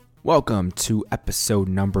Welcome to episode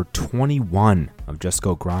number 21 of Just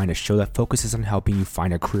Go Grind, a show that focuses on helping you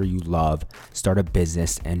find a career you love, start a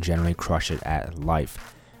business, and generally crush it at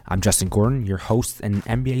life. I'm Justin Gordon, your host and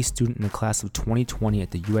an MBA student in the class of 2020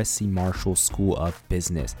 at the USC Marshall School of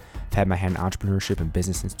Business. I've had my hand in entrepreneurship and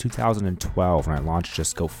business since 2012 when I launched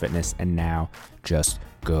Just Go Fitness, and now Just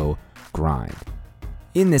Go Grind.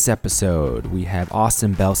 In this episode, we have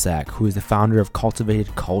Austin Belczak, who is the founder of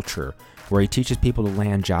Cultivated Culture, where he teaches people to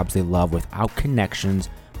land jobs they love without connections,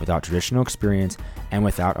 without traditional experience, and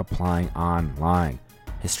without applying online.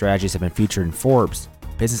 His strategies have been featured in Forbes,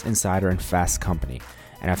 Business Insider, and Fast Company,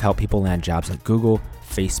 and have helped people land jobs at Google,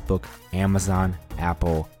 Facebook, Amazon,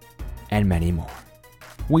 Apple, and many more.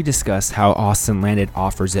 We discuss how Austin landed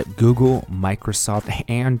offers at Google, Microsoft,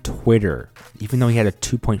 and Twitter, even though he had a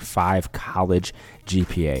 2.5 college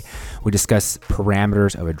GPA. We discuss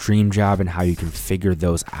parameters of a dream job and how you can figure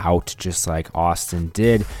those out, just like Austin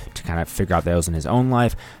did, to kind of figure out those in his own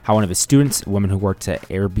life. How one of his students, a woman who worked at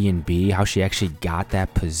Airbnb, how she actually got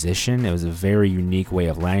that position. It was a very unique way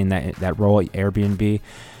of landing that role at Airbnb.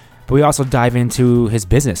 But we also dive into his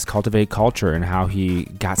business, Cultivate Culture, and how he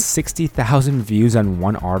got 60,000 views on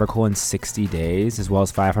one article in 60 days, as well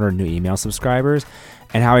as 500 new email subscribers,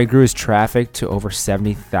 and how he grew his traffic to over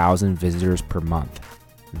 70,000 visitors per month.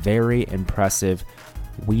 Very impressive.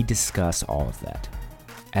 We discuss all of that.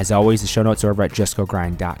 As always, the show notes are over at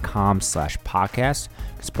justgogrind.com/podcast. You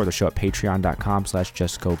can support the show at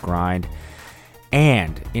patreon.com/justgogrind.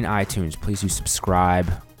 And in iTunes, please do subscribe,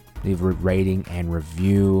 leave a rating and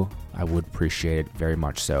review. I would appreciate it very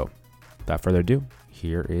much so. Without further ado,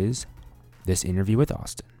 here is this interview with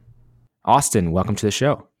Austin. Austin, welcome to the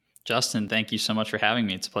show. Justin, thank you so much for having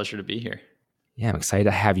me. It's a pleasure to be here. Yeah, I'm excited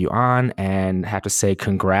to have you on and have to say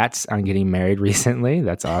congrats on getting married recently.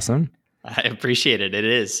 That's awesome. I appreciate it. It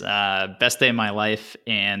is best day of my life,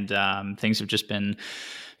 and things have just been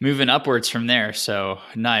moving upwards from there. So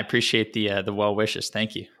no, I appreciate the well wishes.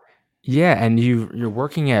 Thank you. Yeah, and you're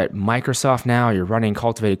working at Microsoft now. You're running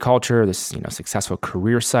Cultivated Culture, this successful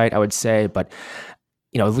career site, I would say. But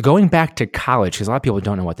going back to college, because a lot of people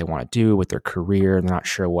don't know what they want to do with their career, they're not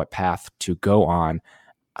sure what path to go on.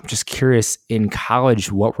 I'm just curious, in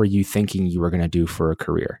college, what were you thinking you were going to do for a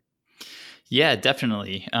career? Yeah,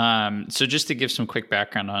 definitely. So just to give some quick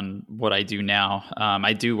background on what I do now,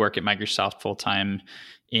 I do work at Microsoft full time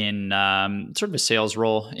in sort of a sales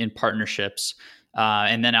role in partnerships.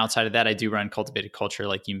 And then outside of that, I do run Cultivated Culture,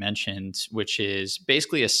 like you mentioned, which is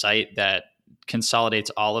basically a site that consolidates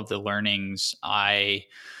all of the learnings I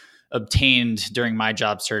obtained during my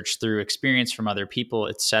job search through experience from other people,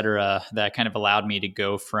 et cetera, that kind of allowed me to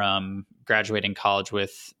go from graduating college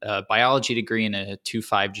with a biology degree and a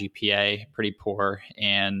 2.5 GPA, pretty poor,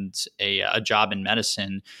 and a job in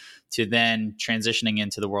medicine, to then transitioning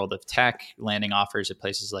into the world of tech, landing offers at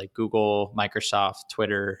places like Google, Microsoft,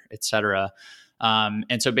 Twitter, et cetera.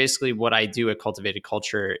 And so basically what I do at Cultivated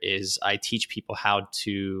Culture is I teach people how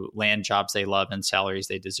to land jobs they love and salaries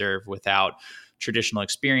they deserve without traditional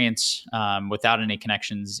experience, without any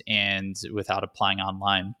connections, and without applying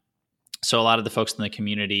online. So a lot of the folks in the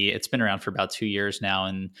community, it's been around for about 2 years now,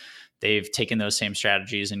 and they've taken those same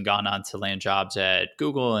strategies and gone on to land jobs at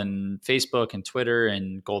Google and Facebook and Twitter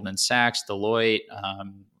and Goldman Sachs, Deloitte,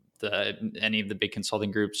 any of the big consulting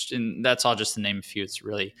groups. And that's all just to name a few. It's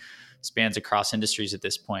really spans across industries at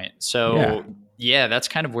this point. So yeah, that's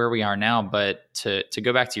kind of where we are now. But to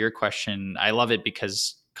go back to your question, I love it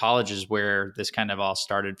because college is where this kind of all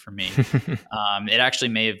started for me. It actually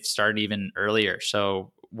may have started even earlier.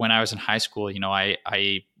 So when I was in high school, I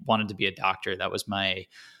wanted to be a doctor. That was my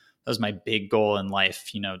big goal in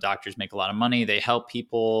life. Doctors make a lot of money. They help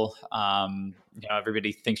people.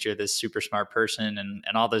 Everybody thinks you're this super smart person, and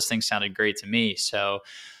all those things sounded great to me. So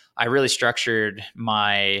I really structured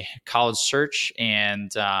my college search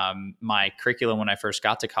and my curriculum when I first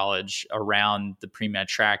got to college around the pre-med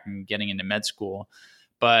track and getting into med school.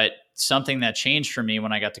 But something that changed for me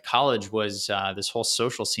when I got to college was this whole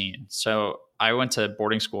social scene. So I went to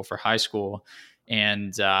boarding school for high school,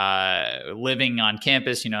 and living on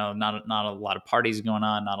campus, not a lot of parties going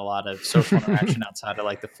on, not a lot of social interaction outside of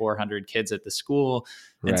like the 400 kids at the school.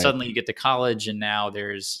 And suddenly you get to college, and now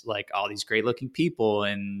there's like all these great looking people,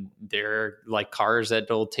 and they're like cars that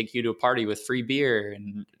will take you to a party with free beer.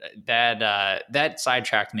 And that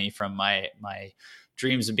sidetracked me from my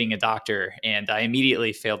dreams of being a doctor. And I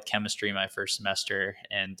immediately failed chemistry my first semester.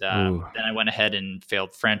 And then I went ahead and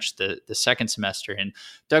failed French the second semester, and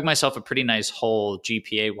dug myself a pretty nice hole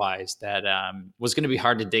GPA wise that was going to be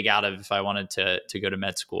hard to dig out of if I wanted to go to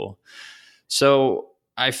med school. So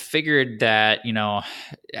I figured that,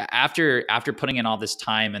 after putting in all this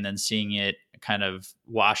time and then seeing it kind of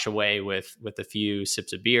wash away with a few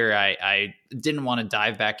sips of beer, I didn't want to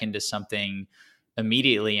dive back into something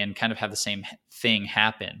immediately and kind of have the same thing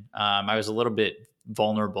happen. I was a little bit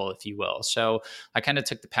vulnerable, if you will. So I kind of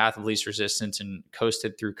took the path of least resistance and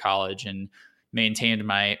coasted through college and maintained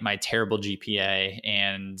my terrible GPA.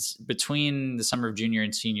 And between the summer of junior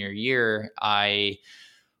and senior year, I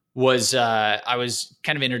was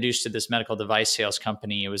kind of introduced to this medical device sales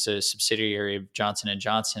company. It was a subsidiary of Johnson and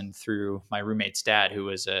Johnson through my roommate's dad, who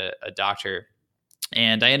was a doctor.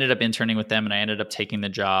 And I ended up interning with them, and I ended up taking the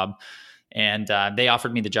job. And they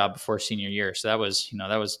offered me the job before senior year, so that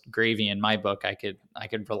was gravy in my book. I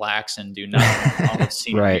could relax and do nothing all of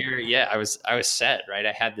senior Right. year. Yeah, I was set. Right,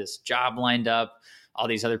 I had this job lined up. All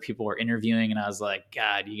these other people were interviewing, and I was like,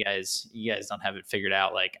 God, you guys don't have it figured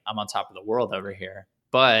out. Like, I'm on top of the world over here.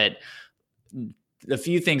 But the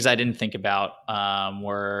few things I didn't think about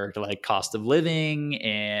were like cost of living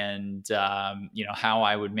and, how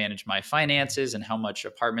I would manage my finances and how much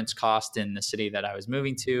apartments cost in the city that I was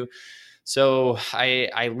moving to. So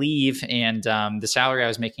I leave, and the salary I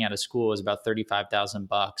was making out of school was about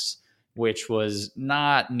 $35,000, which was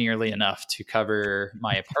not nearly enough to cover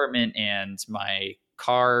my apartment and my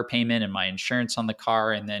car payment and my insurance on the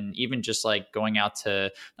car. And then even just like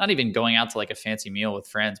not even going out to like a fancy meal with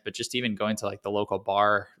friends, but just even going to like the local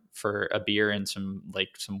bar for a beer and some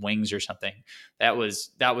wings or something. That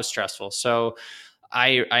was stressful. So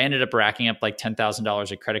I ended up racking up like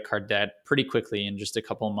 $10,000 of credit card debt pretty quickly in just a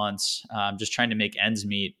couple of months, just trying to make ends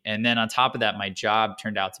meet. And then on top of that, my job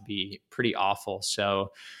turned out to be pretty awful.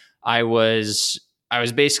 So I was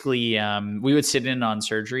basically, we would sit in on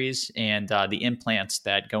surgeries, and the implants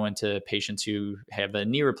that go into patients who have a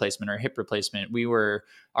knee replacement or hip replacement,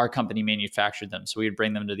 our company manufactured them. So we would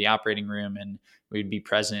bring them to the operating room, and we'd be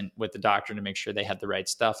present with the doctor to make sure they had the right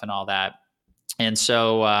stuff and all that. And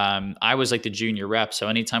so I was like the junior rep. So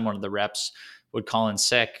anytime one of the reps would call in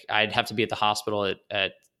sick, I'd have to be at the hospital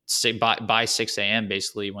at by 6 a.m.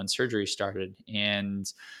 basically when surgery started. And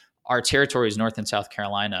our territory is North and South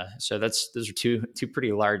Carolina. So those are two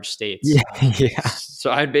pretty large states. Yeah.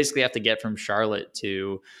 So I'd basically have to get from Charlotte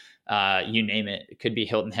to you name it. It could be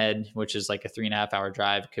Hilton Head, which is like a 3.5 hour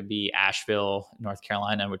drive. It could be Asheville, North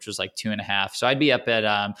Carolina, which was like 2.5. So I'd be up at,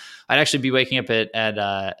 I'd actually be waking up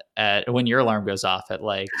at when your alarm goes off at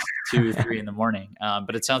like 2, 3 in the morning.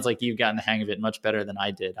 But it sounds like you've gotten the hang of it much better than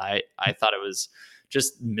I did. I thought it was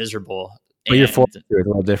just miserable. But you're forced to. It's a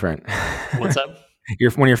little different. What's up?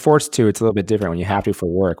 When you're forced to, it's a little bit different when you have to for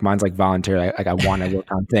work. Mine's like voluntary. Like I want to work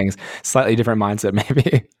on things. Slightly different mindset,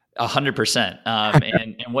 maybe. 100%.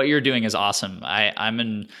 And what you're doing is awesome.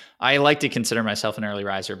 I like to consider myself an early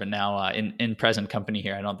riser, but now in present company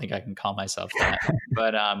here, I don't think I can call myself that.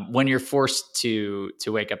 But when you're forced to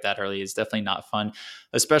wake up that early, it's definitely not fun,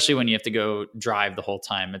 especially when you have to go drive the whole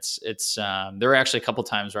time. There were actually a couple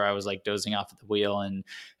times where I was like dozing off at the wheel, and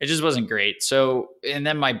it just wasn't great. So, and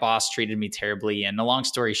then my boss treated me terribly. And the long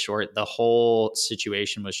story short, the whole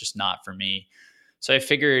situation was just not for me. So I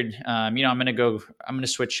figured, I'm going to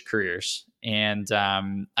switch careers. And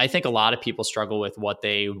I think a lot of people struggle with what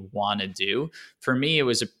they want to do. For me, it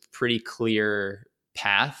was a pretty clear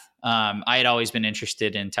path. I had always been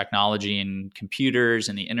interested in technology and computers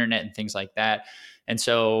and the internet and things like that. And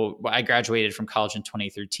so I graduated from college in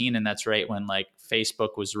 2013, and that's right when like Facebook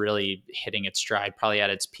was really hitting its stride, probably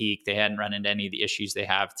at its peak. They hadn't run into any of the issues they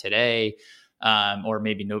have today. Or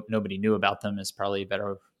maybe nobody knew about them is probably a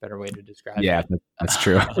better way to describe it. Yeah, that's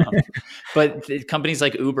true. But companies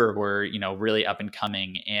like Uber were, really up and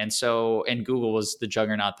coming. And Google was the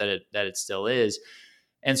juggernaut that it still is.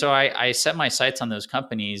 And so I set my sights on those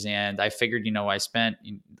companies, and I figured, I spent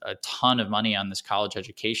a ton of money on this college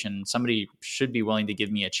education. Somebody should be willing to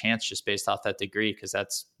give me a chance just based off that degree, because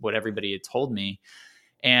that's what everybody had told me.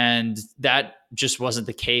 And that just wasn't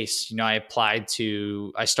the case. I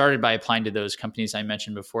started by applying to those companies I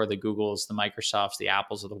mentioned before, the Googles, the Microsofts, the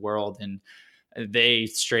Apples of the world, and they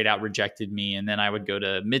straight out rejected me. And then I would go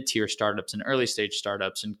to mid-tier startups and early stage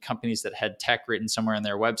startups and companies that had tech written somewhere on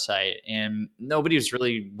their website. And nobody was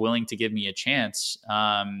really willing to give me a chance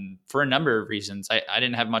for a number of reasons. I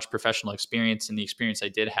didn't have much professional experience, and the experience I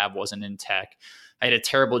did have wasn't in tech. I had a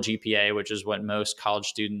terrible GPA, which is what most college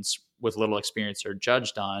students with little experience are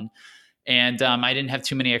judged on. And I didn't have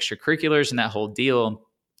too many extracurriculars and that whole deal.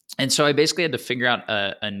 And so I basically had to figure out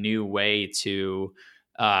a new way to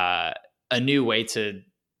go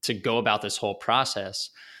about this whole process.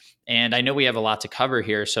 And I know we have a lot to cover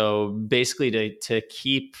here. So basically, to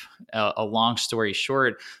keep a long story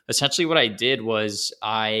short, essentially what I did was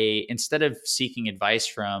instead of seeking advice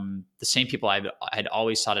from the same people I'd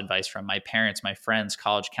always sought advice from, my parents, my friends,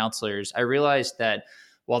 college counselors, I realized that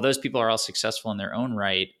while those people are all successful in their own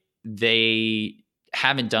right, they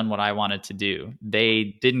haven't done what I wanted to do.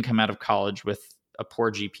 They didn't come out of college with a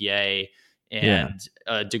poor GPA and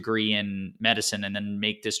a degree in medicine and then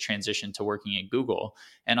make this transition to working at Google.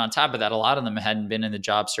 And on top of that, a lot of them hadn't been in the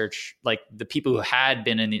job search. Like the people who had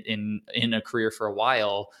been in a career for a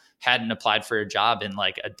while hadn't applied for a job in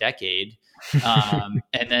like a decade.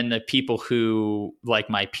 And then the people who, like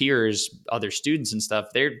my peers, other students and stuff,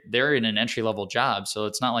 they're in an entry level job. So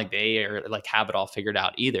it's not like they are like have it all figured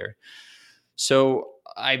out either. So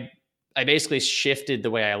I basically shifted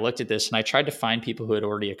the way I looked at this, and I tried to find people who had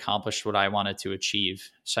already accomplished what I wanted to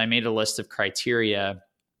achieve. So I made a list of criteria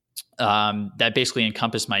that basically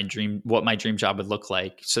encompassed what my dream job would look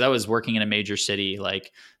like. So that was working in a major city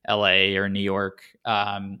like LA or New York,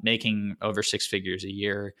 making over six figures a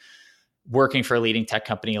year, working for a leading tech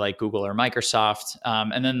company like Google or Microsoft.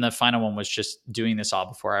 And then the final one was just doing this all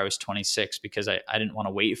before I was 26, because I didn't want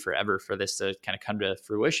to wait forever for this to kind of come to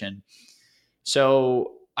fruition.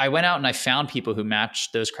 So I went out and I found people who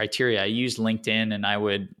matched those criteria. I used LinkedIn, and I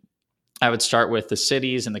would start with the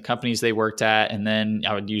cities and the companies they worked at, and then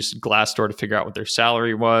I would use Glassdoor to figure out what their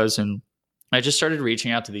salary was. And I just started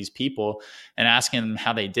reaching out to these people and asking them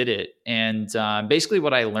how they did it. And basically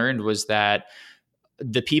what I learned was that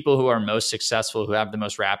the people who are most successful, who have the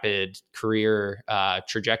most rapid career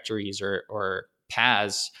trajectories or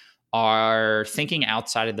paths, are thinking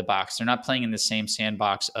outside of the box. They're not playing in the same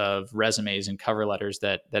sandbox of resumes and cover letters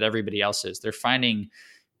that everybody else is. They're finding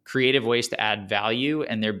creative ways to add value,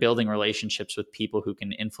 and they're building relationships with people who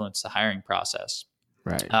can influence the hiring process.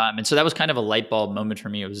 Right. And so that was kind of a light bulb moment for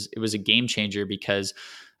me. It was a game changer, because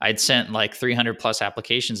I'd sent like 300 plus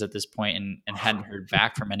applications at this point and hadn't heard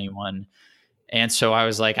back from anyone. And so I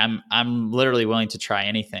was like, I'm literally willing to try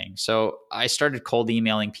anything. So I started cold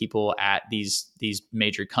emailing people at these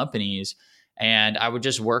major companies, and I would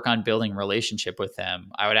just work on building a relationship with them.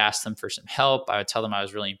 I would ask them for some help. I would tell them I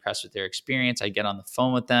was really impressed with their experience. I'd get on the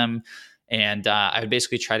phone with them, and I would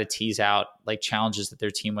basically try to tease out like challenges that their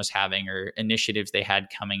team was having or initiatives they had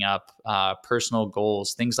coming up, personal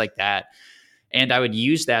goals, things like that. And I would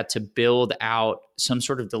use that to build out some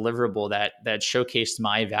sort of deliverable that showcased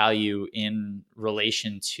my value in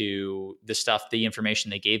relation to the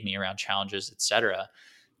information they gave me around challenges, et cetera.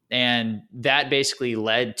 And that basically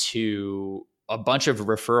led to a bunch of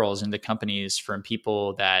referrals into companies from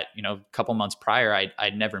people that, a couple months prior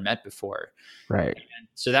I'd never met before. Right. And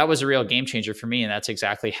so that was a real game changer for me. And that's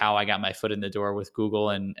exactly how I got my foot in the door with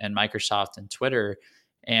Google and Microsoft and Twitter.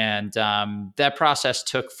 And that process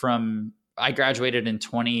took from, I graduated in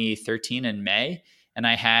 2013 in May, and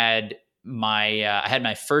I had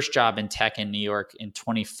my first job in tech in New York in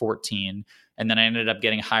 2014, and then I ended up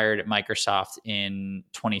getting hired at Microsoft in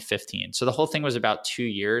 2015. So the whole thing was about 2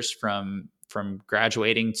 years from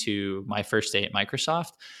graduating to my first day at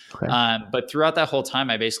Microsoft. Okay. But throughout that whole time,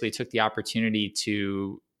 I basically took the opportunity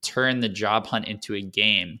to turn the job hunt into a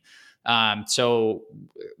game. So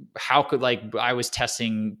how could I was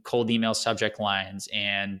testing cold email subject lines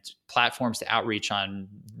and platforms to outreach on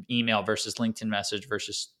email versus LinkedIn message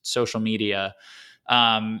versus social media.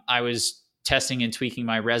 I was testing and tweaking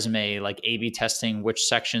my resume, like A/B testing which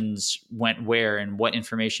sections went where and what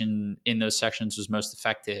information in those sections was most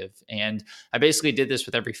effective. And I basically did this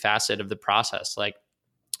with every facet of the process,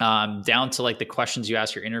 down to the questions you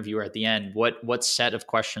ask your interviewer at the end. What set of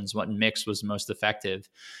questions, what mix was most effective?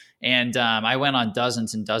 And I went on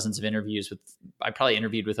dozens and dozens of interviews I probably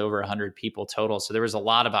interviewed with over 100 people total. So there was a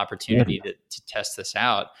lot of opportunity to test this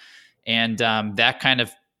out. And that kind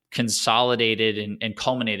of consolidated and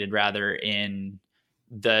culminated rather in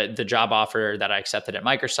the job offer that I accepted at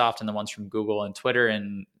Microsoft and the ones from Google and Twitter.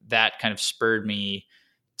 And that kind of spurred me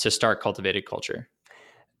to start Cultivated Culture.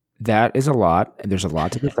 That is a lot, and there's a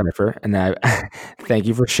lot to decipher. And I thank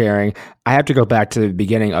you for sharing. I have to go back to the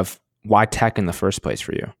beginning of why tech in the first place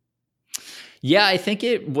for you. Yeah, I think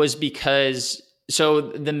it was because, so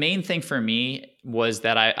the main thing for me was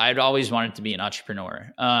that I'd always wanted to be an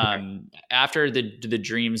entrepreneur. After the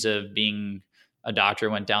dreams of being a doctor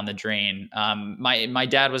went down the drain. My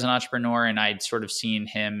dad was an entrepreneur, and I'd sort of seen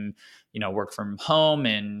him, work from home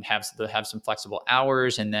and have some flexible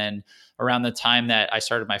hours. And then around the time that I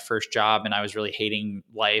started my first job and I was really hating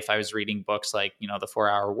life, I was reading books like, the 4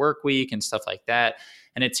 Hour Work Week and stuff like that.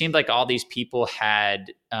 And it seemed like all these people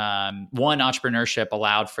had one, entrepreneurship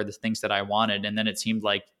allowed for the things that I wanted. And then it seemed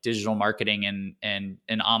like digital marketing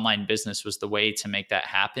and online business was the way to make that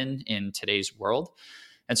happen in today's world.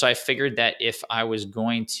 And so I figured that if I was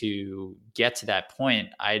going to get to that point,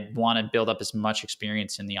 I'd want to build up as much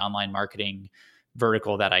experience in the online marketing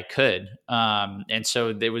vertical that I could. And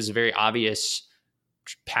so there was a very obvious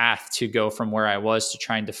path to go from where I was to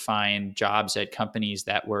trying to find jobs at companies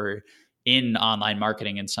that were in online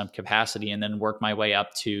marketing in some capacity, and then work my way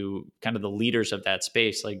up to kind of the leaders of that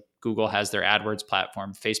space. Like Google has their AdWords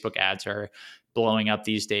platform, Facebook ads are blowing up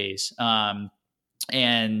these days.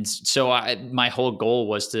 And so my whole goal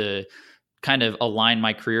was to kind of align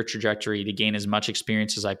my career trajectory to gain as much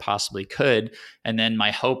experience as I possibly could. And then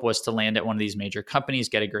my hope was to land at one of these major companies,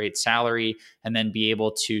 get a great salary, and then be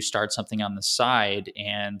able to start something on the side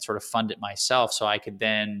and sort of fund it myself, so I could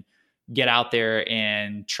then get out there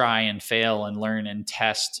and try and fail and learn and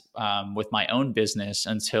test with my own business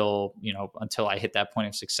until I hit that point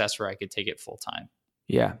of success where I could take it full time.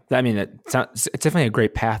 Yeah. I mean, it's definitely a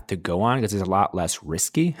great path to go on because it's a lot less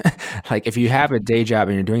risky. Like if you have a day job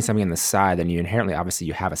and you're doing something on the side, then you inherently, obviously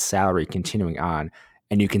you have a salary continuing on,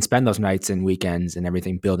 and you can spend those nights and weekends and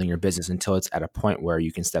everything building your business until it's at a point where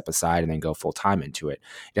you can step aside and then go full time into it.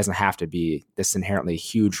 It doesn't have to be this inherently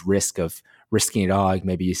huge risk of risking it all, like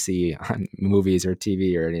maybe you see on movies or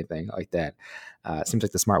TV or anything like that. It seems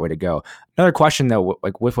like the smart way to go. Another question though,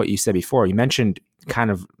 like with what you said before, you mentioned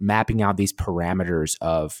kind of mapping out these parameters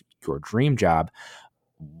of your dream job.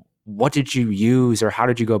 What did you use, or how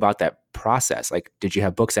did you go about that process? Like, did you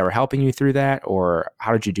have books that were helping you through that, or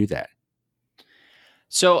how did you do that?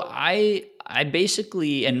 So I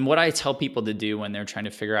basically, and what I tell people to do when they're trying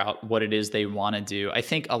to figure out what it is they want to do, I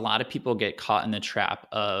think a lot of people get caught in the trap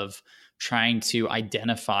of trying to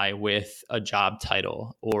identify with a job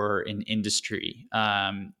title or an industry.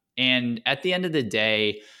 And at the end of the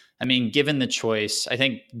day, I mean, given the choice, I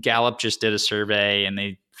think Gallup just did a survey and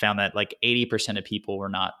they found that like 80% of people were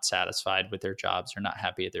not satisfied with their jobs or not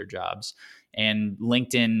happy at their jobs. And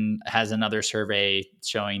LinkedIn has another survey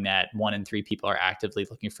showing that 1 in 3 people are actively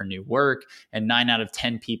looking for new work, and 9 out of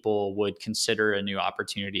 10 people would consider a new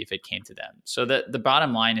opportunity if it came to them. So the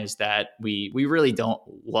bottom line is that we really don't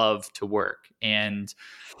love to work. And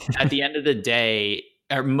at the end of the day,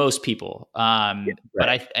 or most people, Right. but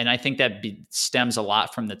I think that stems a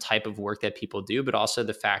lot from the type of work that people do, but also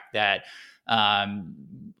the fact that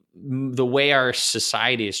the way our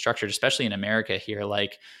society is structured, especially in America here,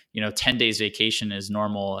 like, 10 days vacation is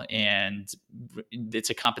normal, and it's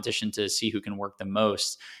a competition to see who can work the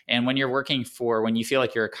most. And when when you feel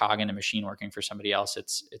like you're a cog in a machine working for somebody else,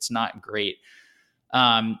 it's not great.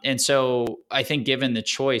 And so I think given the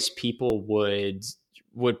choice, people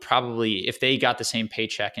would probably, if they got the same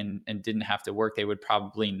paycheck and didn't have to work, they would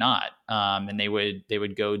probably not. And they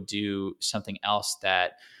would go do something else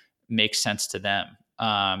that makes sense to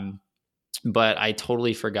them. But I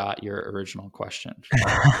totally forgot your original question.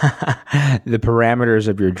 The parameters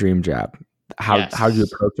of your dream job. How do you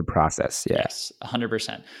approach the process? Yeah. Yes,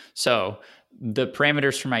 100%. So the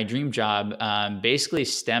parameters for my dream job basically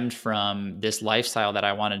stemmed from this lifestyle that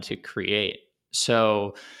I wanted to create.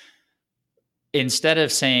 So instead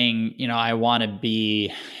of saying, I want to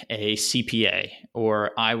be a CPA, or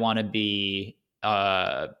I want to be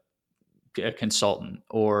a consultant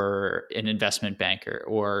or an investment banker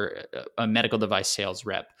or a medical device sales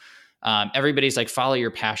rep. Everybody's like, follow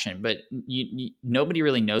your passion, but nobody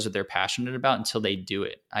really knows what they're passionate about until they do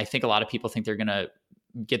it. I think a lot of people think they're going to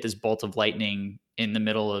get this bolt of lightning in the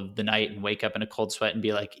middle of the night and wake up in a cold sweat and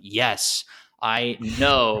be like, yes, I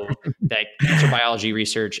know that cancer biology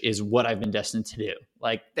research is what I've been destined to do.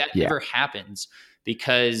 Like that never happens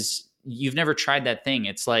because you've never tried that thing.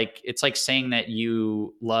 It's like saying that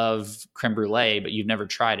you love creme brulee, but you've never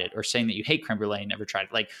tried it, or saying that you hate creme brulee and never tried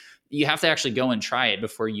it. Like you have to actually go and try it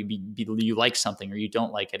before you like something or you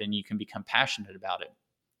don't like it, and you can become passionate about it.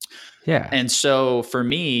 Yeah. And so for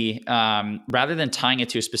me, rather than tying it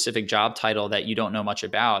to a specific job title that you don't know much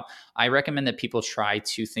about, I recommend that people try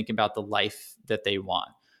to think about the life that they want.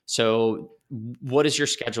 So what does your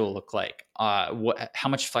schedule look like? How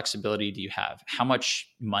much flexibility do you have? How much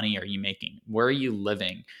money are you making? Where are you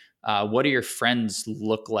living? What do your friends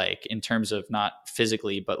look like in terms of not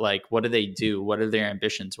physically, but like, what do they do? What are their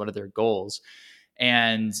ambitions? What are their goals?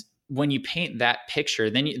 And when you paint that picture,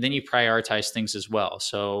 then you prioritize things as well.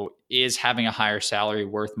 So is having a higher salary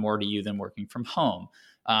worth more to you than working from home?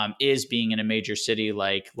 Is being in a major city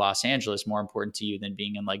like Los Angeles more important to you than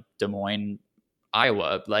being in like Des Moines,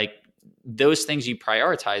 Iowa? Like those things, you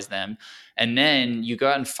prioritize them, and then you go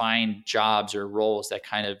out and find jobs or roles that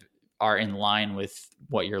kind of are in line with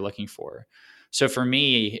what you're looking for. So for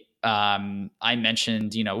me, I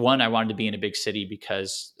mentioned, one, I wanted to be in a big city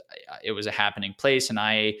because it was a happening place, and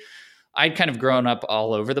I'd kind of grown up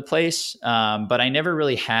all over the place, but I never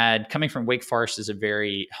really had. Coming from Wake Forest is a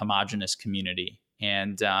very homogenous community,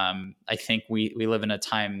 and I think we live in a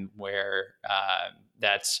time where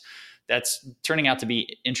that's turning out to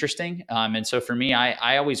be interesting. And so for me,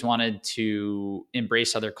 I always wanted to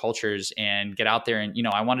embrace other cultures and get out there, and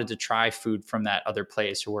I wanted to try food from that other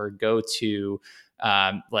place, or go to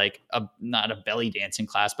like not a belly dancing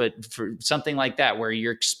class, but for something like that, where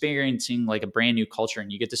you're experiencing like a brand new culture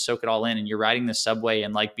and you get to soak it all in, and you're riding the subway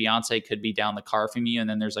and like Beyonce could be down the car from you, and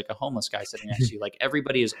then there's like a homeless guy sitting next to you. Like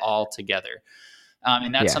everybody is all together.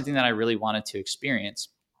 And that's something that I really wanted to experience.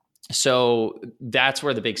 So that's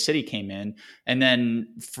where the big city came in. And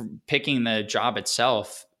then for picking the job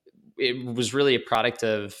itself, it was really a product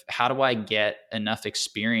of how do I get enough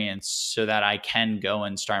experience so that I can go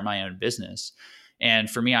and start my own business. And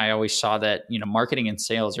for me, I always saw that, marketing and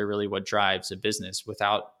sales are really what drives a business.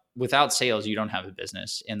 Without sales, you don't have a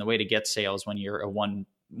business. And the way to get sales when you're a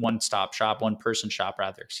one-stop shop, one-person shop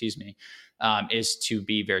rather, excuse me, is to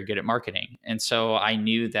be very good at marketing. And so I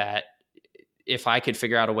knew that if I could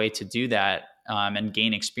figure out a way to do that and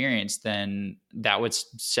gain experience, then that would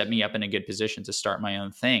set me up in a good position to start my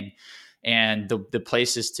own thing. And the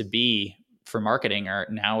places to be for marketing are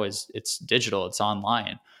now it's digital, it's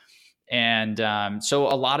online. And so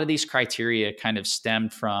a lot of these criteria kind of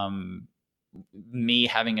stemmed from me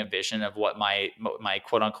having a vision of what my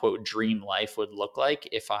quote unquote dream life would look like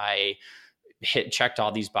if I checked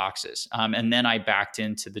all these boxes. And then I backed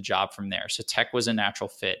into the job from there. So tech was a natural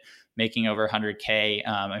fit, making over 100K.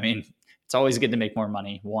 I mean, it's always good to make more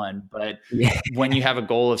money, but when you have a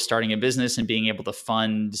goal of starting a business and being able to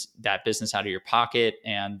fund that business out of your pocket.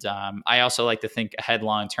 And I also like to think ahead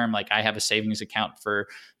long term. Like I have a savings account for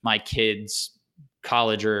my kids'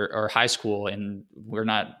 college or high school, and we're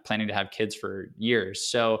not planning to have kids for years.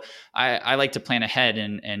 So I like to plan ahead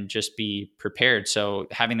and just be prepared. So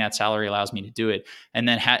having that salary allows me to do it. And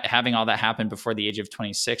then having all that happen before the age of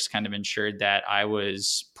 26 kind of ensured that I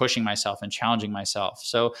was pushing myself and challenging myself.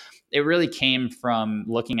 So it really came from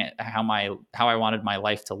looking at how I wanted my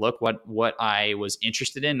life to look, what I was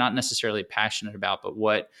interested in, not necessarily passionate about, but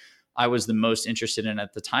what I was the most interested in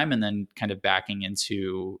at the time, and then kind of backing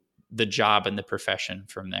into the job and the profession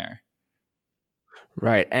from there.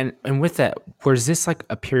 Right. And with that, was this like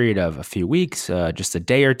a period of a few weeks, just a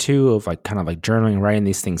day or two of like kind of like journaling, writing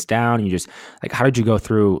these things down? You just like, how did you go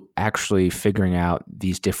through actually figuring out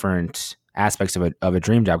these different aspects of a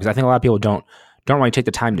dream job? Because I think a lot of people don't really take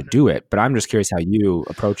the time to do it, but I'm just curious how you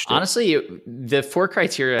approached it. Honestly, the 4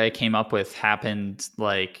 criteria I came up with happened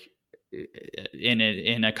like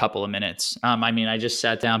in a couple of minutes. I mean, I just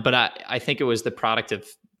sat down, but I think it was the product of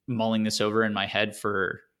mulling this over in my head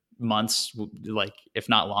for months, like if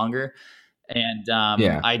not longer. And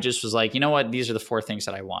I just was like, you know what, these are the 4 things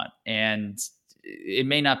that I want. And it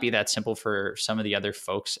may not be that simple for some of the other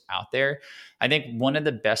folks out there. I think one of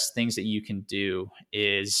the best things that you can do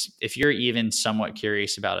is, if you're even somewhat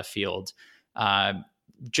curious about a field,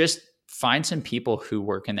 just find some people who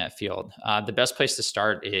work in that field. The best place to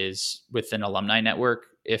start is with an alumni network.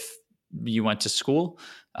 If you went to school,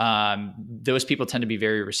 those people tend to be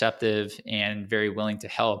very receptive and very willing to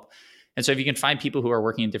help. And so if you can find people who are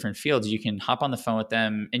working in different fields, you can hop on the phone with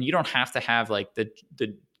them, and you don't have to have like the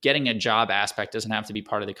getting a job aspect doesn't have to be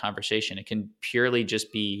part of the conversation. It can purely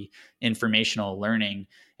just be informational learning.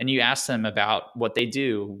 And you ask them about what they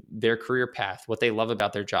do, their career path, what they love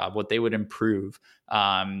about their job, what they would improve.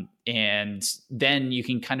 And then you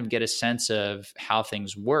can kind of get a sense of how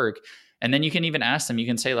things work. And then you can even ask them, you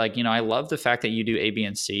can say like, I love the fact that you do A, B,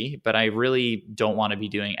 and C, but I really don't want to be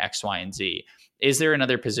doing X, Y, and Z. Is there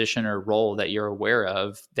another position or role that you're aware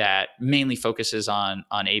of that mainly focuses on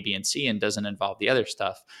A, B, and C and doesn't involve the other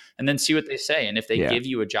stuff? And then see what they say. And if they give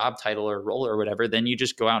you a job title or role or whatever, then you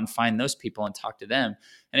just go out and find those people and talk to them.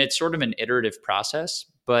 And it's sort of an iterative process,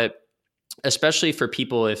 but especially for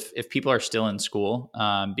people, if people are still in school,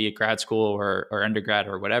 be it grad school or undergrad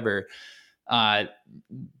or whatever,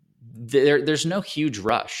 there's no huge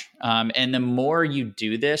rush. And the more you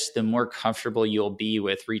do this, the more comfortable you'll be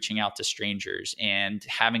with reaching out to strangers and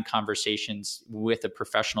having conversations with a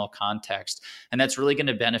professional context. And that's really going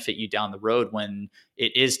to benefit you down the road when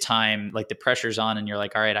it is time, like the pressure's on and you're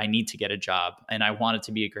like, all right, I need to get a job and I want it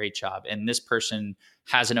to be a great job. And this person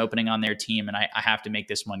has an opening on their team and I have to make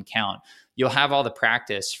this one count. You'll have all the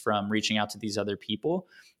practice from reaching out to these other people.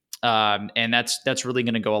 And that's really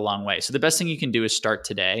going to go a long way. So the best thing you can do is start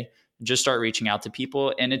today. Just start reaching out to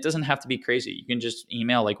people, and it doesn't have to be crazy. You can just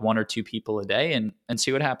email like 1 or 2 people a day and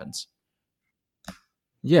see what happens.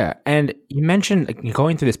 Yeah, and you mentioned like,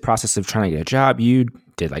 going through this process of trying to get a job. You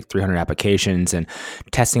did like 300 applications and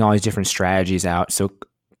testing all these different strategies out. So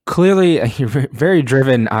clearly, you're very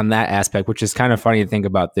driven on that aspect, which is kind of funny to think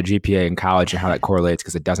about the GPA in college and how that correlates,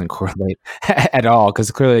 because it doesn't correlate at all. Because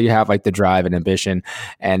clearly, you have like the drive and ambition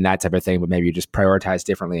and that type of thing, but maybe you just prioritize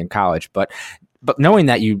differently in college. But knowing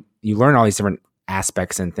that you learn all these different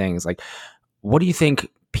aspects and things, like what do you think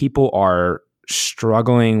people are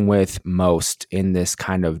struggling with most in this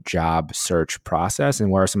kind of job search process, and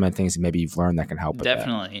what are some of the things that maybe you've learned that can help with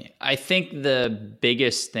Definitely. that? I think the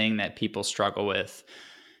biggest thing that people struggle with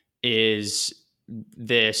is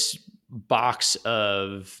this box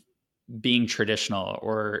of being traditional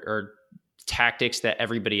or tactics that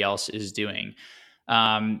everybody else is doing.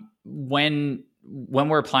 When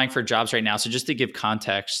we're applying for jobs right now, so just to give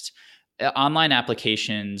context, online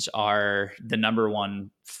applications are the number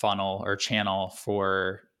one funnel or channel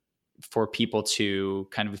for people to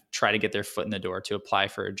kind of try to get their foot in the door to apply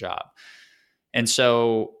for a job. And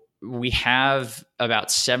so we have about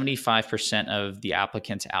 75% of the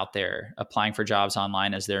applicants out there applying for jobs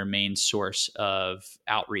online as their main source of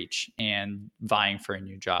outreach and vying for a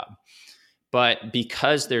new job. But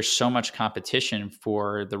because there's so much competition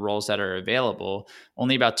for the roles that are available,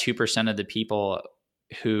 only about 2% of the people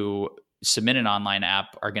who submit an online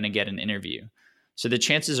app are going to get an interview. So the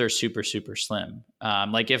chances are super, super slim.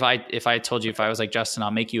 Like if I told you, if I was like, Justin,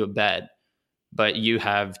 I'll make you a bet, but you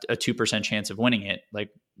have a 2% chance of winning it, like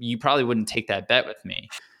you probably wouldn't take that bet with me.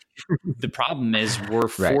 The problem is we're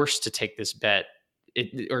forced to take this bet,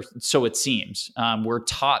 or so it seems. We're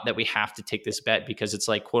taught that we have to take this bet because it's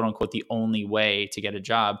like, quote unquote, the only way to get a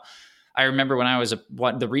job. I remember when I was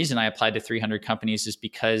the reason I applied to 300 companies is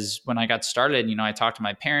because when I got started, I talked to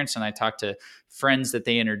my parents and I talked to friends that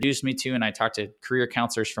they introduced me to, and I talked to career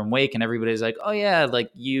counselors from Wake, and everybody's like, oh yeah, like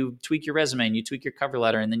you tweak your resume and you tweak your cover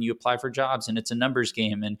letter and then you apply for jobs, and it's a numbers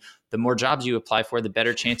game. And the more jobs you apply for, the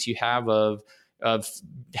better chance you have of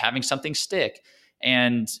having something stick.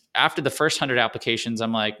 And after the first 100 applications,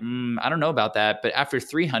 I'm like, I don't know about that. But after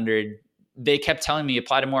 300, they kept telling me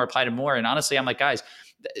apply to more. And honestly, I'm like, guys,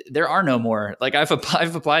 there are no more. Like I've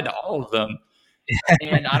applied to all of them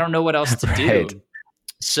and I don't know what else to do.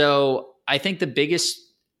 So I think the biggest,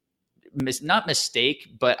 not mistake,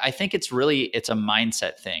 but I think it's a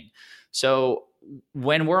mindset thing. So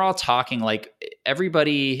when we're all talking, like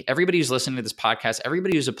everybody who's listening to this podcast,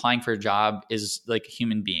 everybody who's applying for a job is like a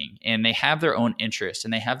human being, and they have their own interests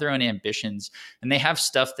and they have their own ambitions and they have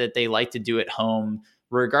stuff that they like to do at home,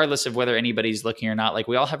 regardless of whether anybody's looking or not. Like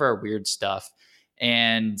we all have our weird stuff.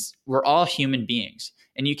 And we're all human beings.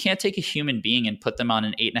 And you can't take a human being and put them on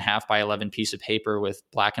an 8.5 by 11 piece of paper with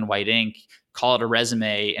black and white ink, call it a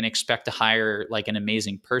resume, and expect to hire like an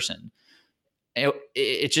amazing person.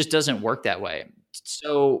 It just doesn't work that way.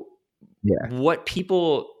 So what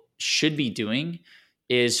people should be doing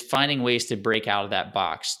is finding ways to break out of that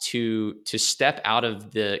box, to step out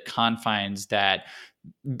of the confines that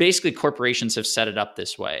basically corporations have set it up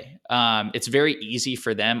this way. It's very easy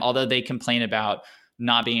for them, although they complain about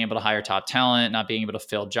not being able to hire top talent, not being able to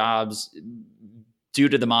fill jobs due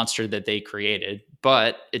to the monster that they created.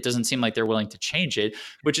 But it doesn't seem like they're willing to change it,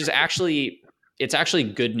 which is actually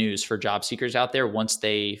good news for job seekers out there once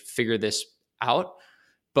they figure this out.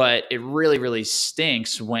 But it really, really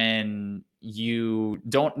stinks when you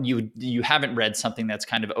haven't read something that's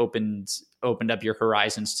kind of opened up your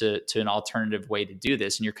horizons to an alternative way to do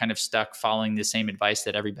this, and you're kind of stuck following the same advice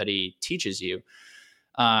that everybody teaches you.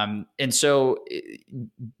 And so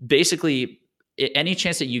basically, any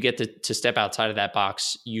chance that you get to step outside of that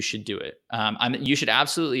box, you should do it. You should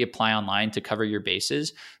absolutely apply online to cover your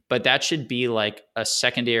bases, but that should be like a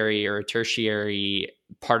secondary or a tertiary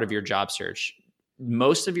part of your job search.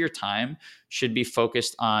 Most of your time should be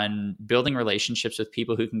focused on building relationships with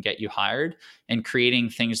people who can get you hired and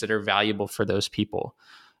creating things that are valuable for those people.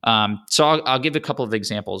 So I'll give a couple of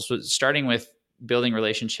examples, starting with building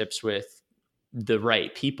relationships with the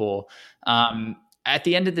right people. At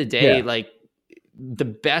the end of the day, like the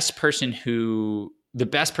best person who the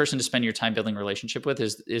best person to spend your time building a relationship with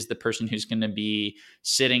is the person who's going to be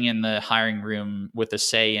sitting in the hiring room with a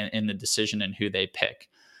say in the decision and who they pick.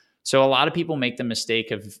 So a lot of people make the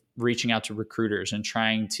mistake of reaching out to recruiters and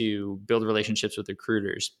trying to build relationships with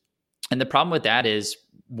recruiters. And the problem with that is,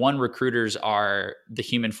 one, recruiters are the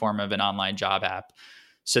human form of an online job app.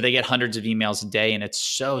 So they get hundreds of emails a day, and it's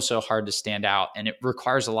so hard to stand out. And it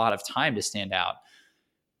requires a lot of time to stand out.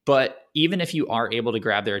 But even if you are able to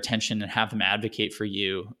grab their attention and have them advocate for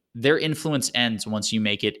you, their influence ends once you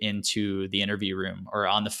make it into the interview room or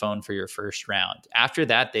on the phone for your first round. After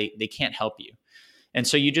that, they can't help you. And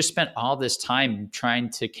so you just spent all this time trying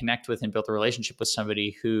to connect with and build a relationship with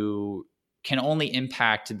somebody who can only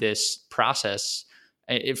impact this process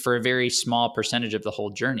for a very small percentage of the whole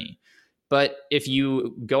journey. But if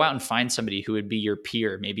you go out and find somebody who would be your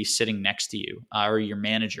peer, maybe sitting next to you, or your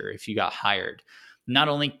manager if you got hired, not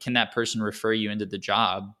only can that person refer you into the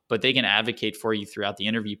job, but they can advocate for you throughout the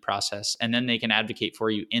interview process. And then they can advocate for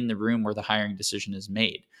you in the room where the hiring decision is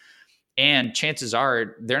made. And chances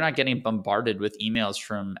are they're not getting bombarded with emails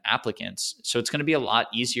from applicants. So it's going to be a lot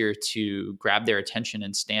easier to grab their attention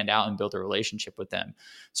and stand out and build a relationship with them.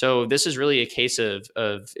 So this is really a case of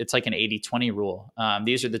it's like an 80-20 rule.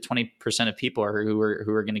 These are the 20% of people who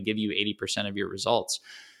are going to give you 80% of your results.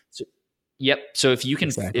 So, yep. So if you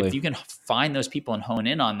can find those people and hone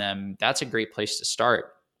in on them, that's a great place to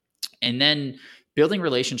start. And then building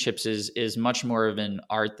relationships is much more of an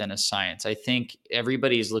art than a science. I think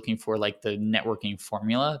everybody is looking for like the networking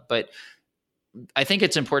formula, but I think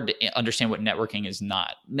it's important to understand what networking is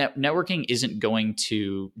not. Networking isn't going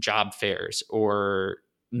to job fairs or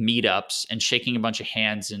meetups and shaking a bunch of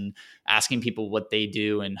hands and asking people what they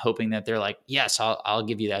do and hoping that they're like, yes, I'll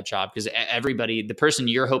give you that job. Because everybody, the person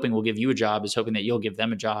you're hoping will give you a job is hoping that you'll give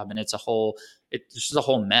them a job. And it's just a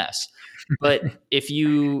whole mess. But if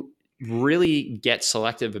you really get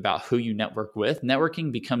selective about who you network with,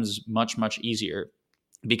 networking becomes much easier,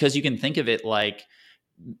 because you can think of it like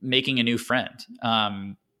making a new friend.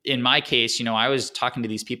 In my case, I was talking to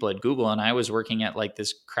these people at Google, and I was working at like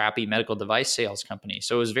this crappy medical device sales company.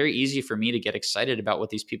 So it was very easy for me to get excited about what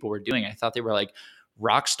these people were doing. I thought they were like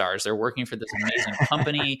rock stars. They're working for this amazing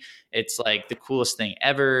company. It's like the coolest thing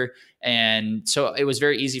ever. And so it was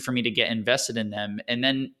very easy for me to get invested in them. And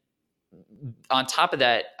then on top of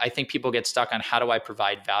that, I think people get stuck on, how do I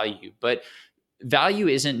provide value? But value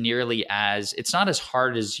isn't nearly it's not as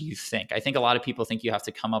hard as you think. I think a lot of people think you have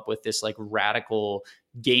to come up with this like radical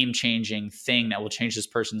game changing thing that will change this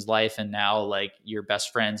person's life. And now like you're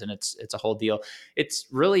best friends and it's a whole deal. It's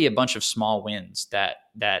really a bunch of small wins that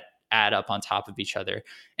add up on top of each other.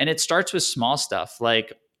 And it starts with small stuff.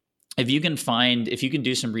 Like, if you can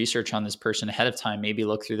do some research on this person ahead of time, maybe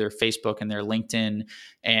look through their Facebook and their LinkedIn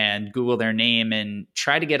and Google their name and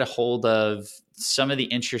try to get a hold of some of the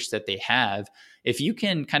interests that they have. If you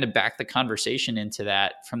can kind of back the conversation into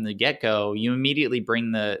that from the get-go, you immediately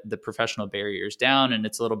bring the professional barriers down, and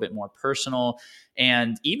it's a little bit more personal.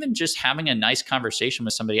 And even just having a nice conversation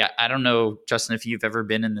with somebody, I don't know, Justin, if you've ever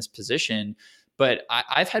been in this position, but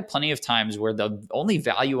I've had plenty of times where the only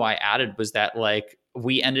value I added was that like,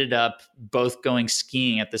 we ended up both going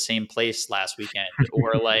skiing at the same place last weekend,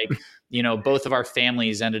 or like, both of our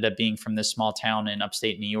families ended up being from this small town in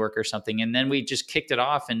upstate New York or something. And then we just kicked it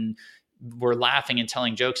off and we're laughing and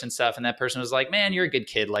telling jokes and stuff. And that person was like, man, you're a good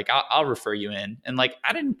kid. Like, I'll refer you in. And like,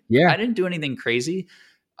 I didn't do anything crazy.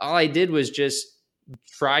 All I did was just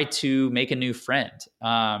try to make a new friend.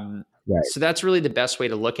 Right. So that's really the best way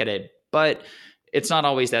to look at it. But it's not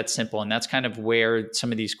always that simple. And that's kind of where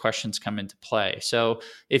some of these questions come into play. So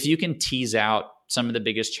if you can tease out some of the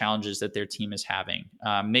biggest challenges that their team is having,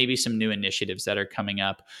 maybe some new initiatives that are coming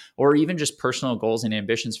up, or even just personal goals and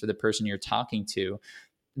ambitions for the person you're talking to,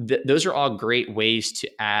 those are all great ways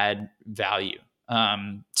to add value.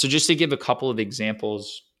 So just to give a couple of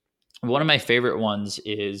examples, one of my favorite ones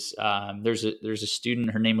is there's a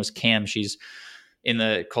student, her name was Cam. She's in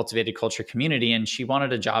the cultivated culture community, and she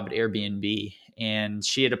wanted a job at Airbnb, and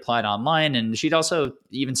she had applied online, and she'd also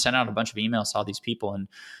even sent out a bunch of emails to all these people, and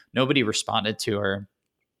nobody responded to her.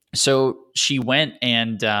 So she went,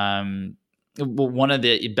 and one of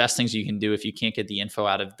the best things you can do if you can't get the info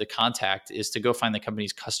out of the contact is to go find the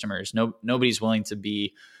company's customers. Nobody's willing to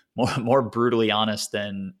be more brutally honest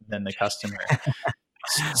than the customer.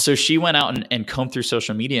 So she went out and combed through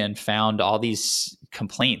social media and found all these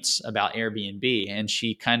complaints about Airbnb, and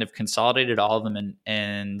she kind of consolidated all of them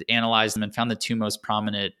and analyzed them and found the two most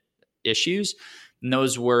prominent issues. And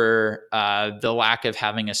those were the lack of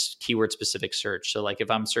having a keyword specific search. So like if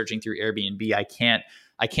I'm searching through Airbnb,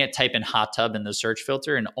 I I can't type in hot tub in the search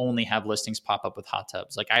filter and only have listings pop up with hot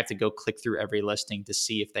tubs. Like I have to go click through every listing to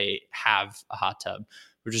see if they have a hot tub,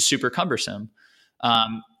 which is super cumbersome.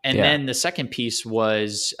 And Yeah. then the second piece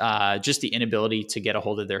was just the inability to get a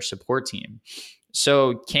hold of their support team.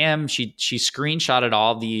 So Cam, she screenshotted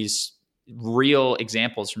all these real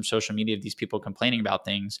examples from social media of these people complaining about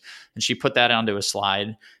things, and she put that onto a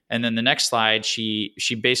slide. And then the next slide, she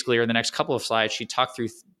basically, or the next couple of slides, she talked through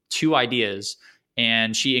two ideas,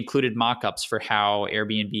 and she included mock-ups for how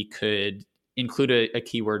Airbnb could include a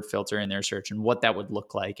keyword filter in their search and what that would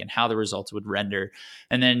look like and how the results would render.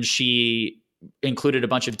 And then she included a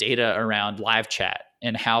bunch of data around live chat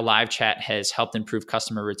and how live chat has helped improve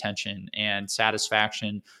customer retention and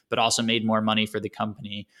satisfaction, but also made more money for the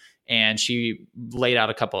company. And she laid out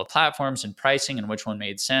a couple of platforms and pricing and which one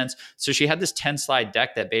made sense. So she had this 10-slide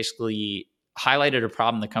deck that basically highlighted a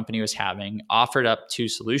problem the company was having, offered up two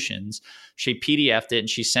solutions. She PDF'd it and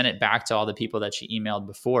she sent it back to all the people that she emailed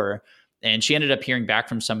before. And she ended up hearing back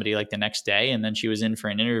from somebody like the next day. And then she was in for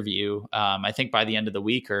an interview, I think by the end of the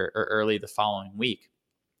week or early the following week.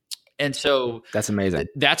 And so that's amazing.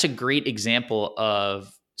 That's a great example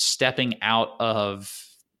of stepping out of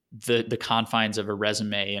the confines of a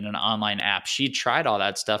resume and an online app. She tried all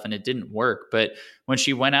that stuff and it didn't work. But when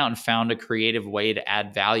she went out and found a creative way to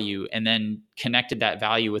add value and then connected that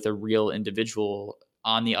value with a real individual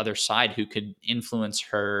on the other side who could influence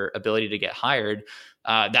her ability to get hired,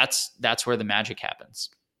 that's where the magic happens.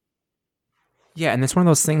 Yeah, and it's one of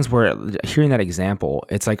those things where hearing that example,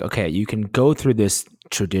 it's like, okay, you can go through this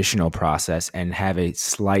traditional process and have a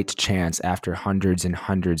slight chance after hundreds and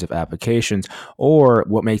hundreds of applications, or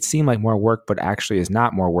what may seem like more work, but actually is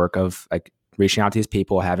not more work, of like reaching out to these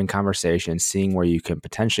people, having conversations, seeing where you can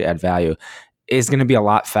potentially add value, is going to be a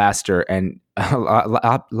lot faster and a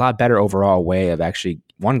lot better overall way of actually,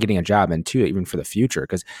 one, getting a job, and two, even for the future.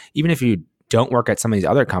 Because even if you don't work at some of these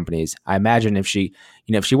other companies, I imagine if she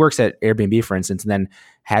works at Airbnb, for instance, and then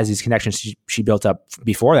has these connections she built up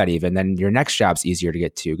before that, even, then your next job's easier to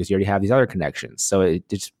get to because you already have these other connections. So it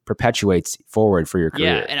just perpetuates forward for your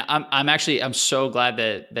career. Yeah, and I'm so glad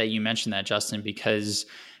that you mentioned that, Justin, because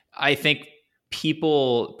I think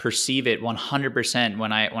people perceive it 100%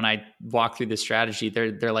 when I walk through this strategy.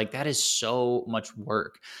 They're like, that is so much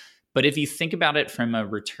work. But if you think about it from a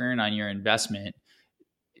return on your investment,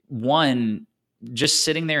 one, just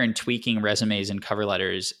sitting there and tweaking resumes and cover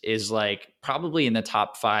letters is like probably in the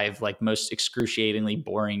top 5 like most excruciatingly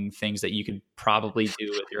boring things that you could probably do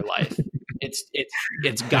with your life.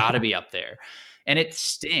 It's got to be up there. And it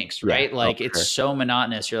stinks, right? Yeah, like it's sure. so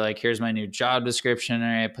monotonous. You're like, here's my new job description. All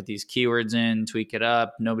right, put these keywords in, tweak it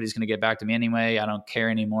up. Nobody's going to get back to me anyway. I don't care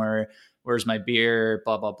anymore. Where's my beer?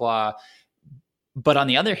 Blah, blah, blah. But on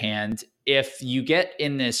the other hand, if you get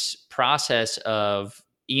in this process of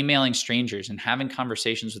emailing strangers and having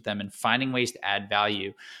conversations with them and finding ways to add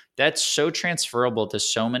value, that's so transferable to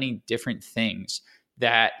so many different things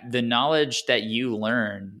that the knowledge that you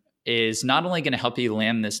learn is not only going to help you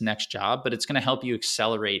land this next job, but it's going to help you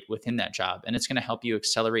accelerate within that job. And it's going to help you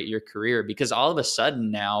accelerate your career, because all of a sudden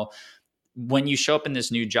now, when you show up in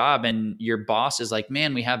this new job and your boss is like,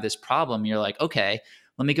 man, we have this problem, you're like, okay,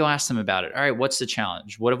 let me go ask them about it. All right, what's the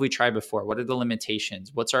challenge? What have we tried before? What are the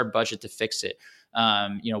limitations? What's our budget to fix it?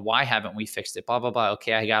 Why haven't we fixed it? Blah, blah, blah.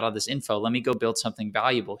 Okay, I got all this info. Let me go build something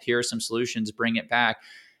valuable. Here are some solutions, bring it back.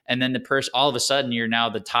 And then the person, all of a sudden, you're now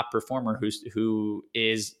the top performer who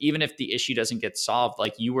is, even if the issue doesn't get solved,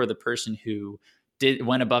 like you were the person who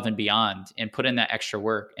went above and beyond and put in that extra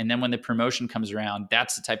work. And then when the promotion comes around,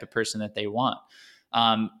 that's the type of person that they want.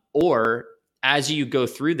 Or as you go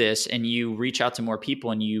through this and you reach out to more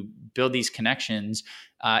people and you build these connections,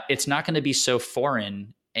 it's not going to be so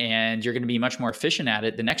foreign, and you're going to be much more efficient at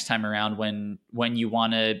it the next time around when you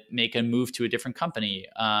want to make a move to a different company,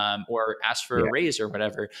 or ask for a raise or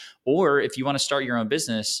whatever. Or if you want to start your own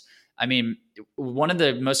business, I mean, one of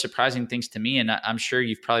the most surprising things to me, and I'm sure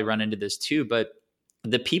you've probably run into this too, but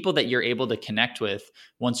the people that you're able to connect with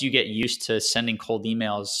once you get used to sending cold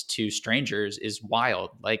emails to strangers is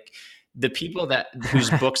wild. Like, the people whose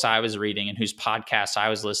books I was reading and whose podcasts I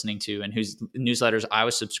was listening to and whose newsletters I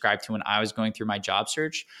was subscribed to when I was going through my job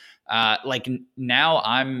search, like now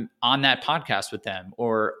I'm on that podcast with them,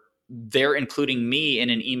 or they're including me in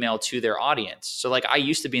an email to their audience. So like I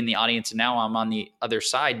used to be in the audience and now I'm on the other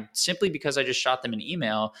side simply because I just shot them an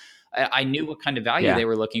email. I knew what kind of value they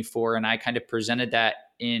were looking for, and I kind of presented that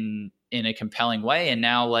in a compelling way. And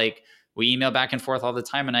now, like, we email back and forth all the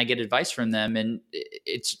time and I get advice from them. And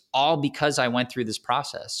it's all because I went through this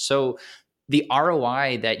process. So the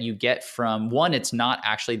ROI that you get from one, it's not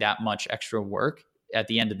actually that much extra work at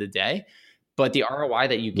the end of the day, but the ROI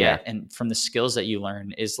that you Yeah. get and from the skills that you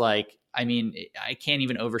learn is like, I mean, I can't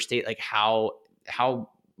even overstate like how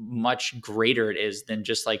much greater it is than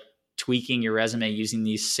just like tweaking your resume using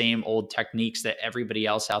these same old techniques that everybody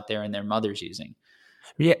else out there and their mother's using.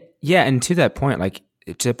 Yeah, yeah, and to that point, like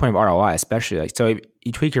to the point of ROI, especially like so, if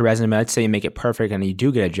you tweak your resume. Let's say you make it perfect, and you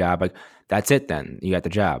do get a job. Like that's it. Then you got the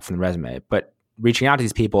job from the resume. But reaching out to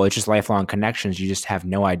these people, it's just lifelong connections. You just have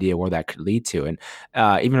no idea where that could lead to. And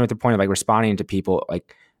even with the point of like responding to people,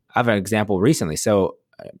 like I have an example recently. So,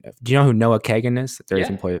 do you know who Noah Kagan is? The 30th Yeah,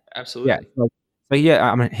 employee. Yeah. absolutely. So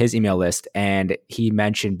yeah, I'm on his email list, and he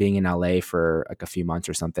mentioned being in LA for like a few months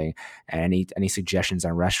or something, and any suggestions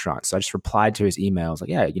on restaurants. So I just replied to his email. I was like,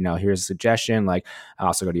 yeah, here's a suggestion. Like, I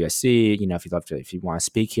also go to USC. If you want to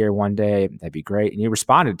speak here one day, that'd be great. And he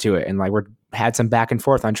responded to it, and like had some back and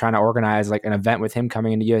forth on trying to organize like an event with him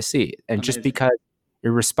coming into USC, and just Amazing. because he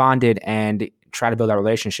responded and try to build that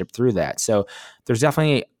relationship through that. So there's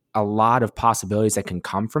definitely a lot of possibilities that can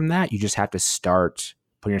come from that. You just have to start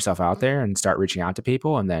putting yourself out there and start reaching out to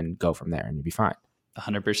people, and then go from there, and you'll be fine.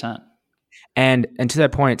 100%. And to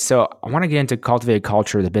that point, so I want to get into cultivated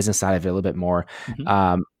culture, the business side of it a little bit more.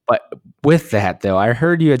 Mhm. But with that, though, I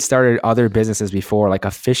heard you had started other businesses before, like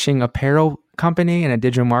a fishing apparel company and a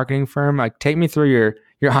digital marketing firm. Like, take me through your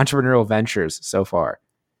entrepreneurial ventures so far.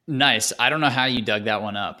 Nice. I don't know how you dug that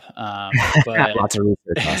one up, but Lots of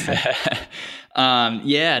research, Austin.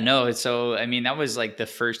 yeah, no. So, I mean, that was like the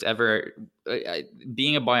first ever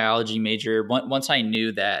being a biology major. Once I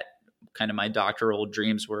knew that kind of my doctoral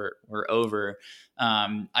dreams were over,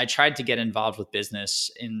 I tried to get involved with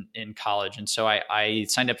business in college, and so I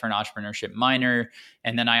signed up for an entrepreneurship minor,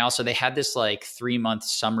 and then they had this like 3 month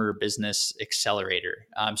summer business accelerator.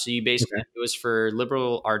 So you basically Okay. it was for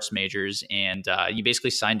liberal arts majors, and you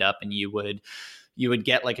basically signed up, and you would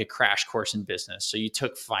get like a crash course in business. So you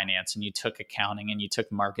took finance and you took accounting and you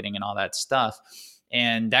took marketing and all that stuff.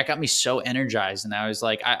 And that got me so energized. And I was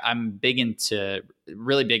like, I'm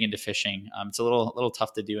really big into fishing. It's a little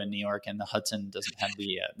tough to do in New York, and the Hudson doesn't have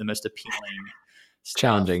the most appealing stuff.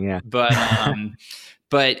 Challenging, yeah.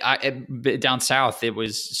 But down south, it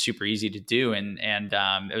was super easy to do, and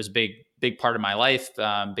it was a big part of my life,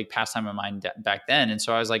 big pastime of mine back then. And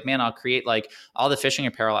so I was like, man, I'll create like all the fishing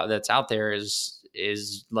apparel that's out there is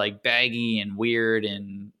like baggy and weird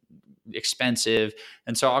and expensive,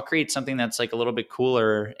 and so I'll create something that's like a little bit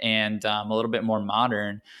cooler and a little bit more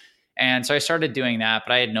modern. And so I started doing that,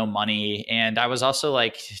 but I had no money, and I was also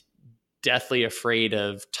like deathly afraid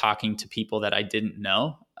of talking to people that I didn't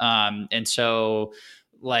know. And so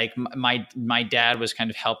like my dad was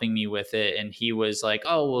kind of helping me with it, and he was like,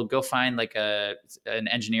 oh, well, go find like an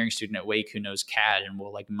engineering student at Wake who knows CAD, and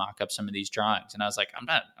we'll like mock up some of these drawings. And I was like, I'm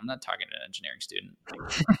not talking to an engineering student,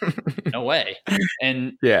 like, no way.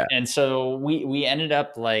 and Yeah. and so we ended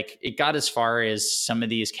up like, it got as far as some of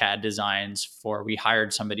these CAD designs we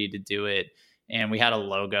hired somebody to do it, and we had a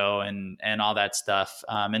logo and all that stuff.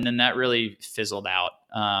 And then that really fizzled out.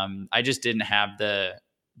 I just didn't have the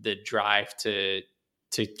drive to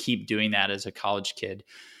keep doing that as a college kid.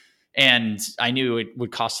 And I knew it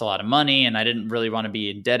would cost a lot of money, and I didn't really want to be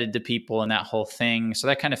indebted to people and that whole thing. So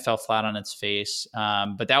that kind of fell flat on its face.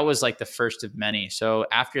 But that was like the first of many. So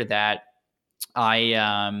after that,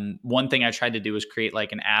 one thing I tried to do was create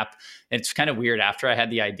like an app. It's kind of weird. After I had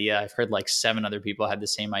the idea, I've heard like 7 other people had the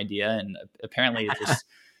same idea, and apparently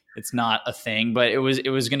it's not a thing. But it was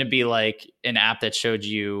going to be like an app that showed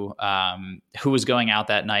you who was going out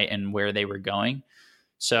that night and where they were going.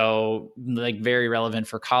 So like very relevant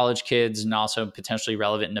for college kids, and also potentially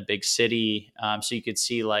relevant in a big city. So you could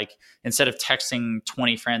see like, instead of texting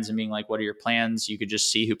 20 friends and being like, what are your plans? You could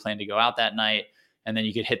just see who planned to go out that night. And then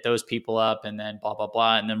you could hit those people up, and then blah, blah,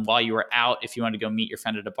 blah. And then while you were out, if you wanted to go meet your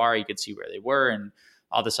friend at a bar, you could see where they were and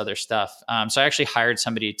all this other stuff. So I actually hired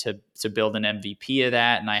somebody to build an MVP of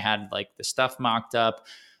that. And I had like the stuff mocked up.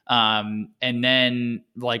 And then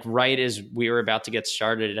like right as we were about to get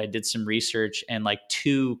started, I did some research, and like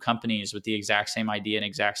 2 companies with the exact same idea and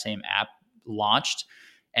exact same app launched,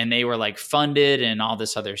 and they were like funded and all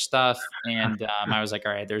this other stuff. And I was like,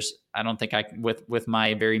 all right, I don't think with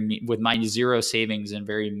my zero savings and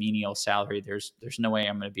very menial salary, there's no way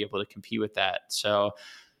I'm going to be able to compete with that. So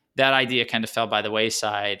that idea kind of fell by the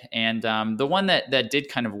wayside. And the one that did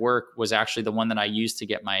kind of work was actually the one that I used to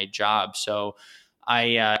get my job. So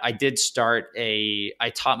I did I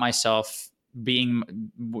taught myself,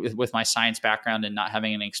 being with my science background and not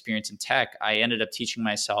having any experience in tech, I ended up teaching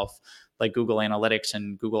myself like Google Analytics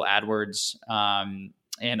and Google AdWords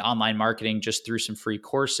and online marketing just through some free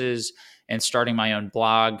courses and starting my own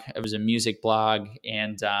blog. It was a music blog.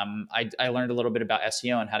 And I learned a little bit about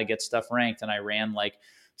SEO and how to get stuff ranked. And I ran like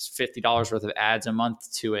 $50 worth of ads a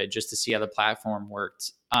month to it just to see how the platform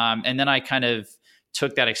worked. And then I kind of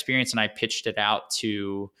took that experience and I pitched it out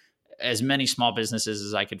to as many small businesses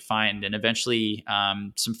as I could find. And eventually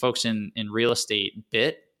some folks in real estate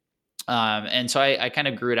bit. And so I kind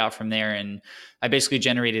of grew it out from there. And I basically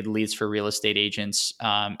generated leads for real estate agents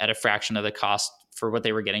at a fraction of the cost for what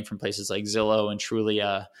they were getting from places like Zillow and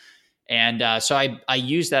Trulia. And so I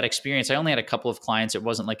used that experience. I only had a couple of clients. It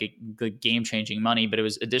wasn't like a game-changing money, but it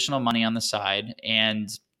was additional money on the side. And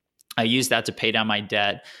I used that to pay down my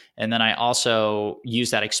debt. And then I also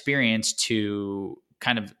used that experience to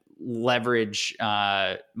kind of leverage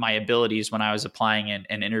my abilities when I was applying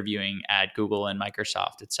and interviewing at Google and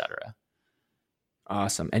Microsoft, et cetera.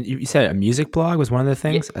 Awesome. And you said a music blog was one of the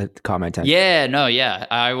things that caught my attention. Yeah.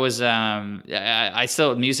 I was, I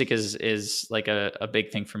still, music is like a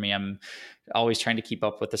big thing for me. I'm always trying to keep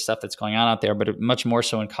up with the stuff that's going on out there, but much more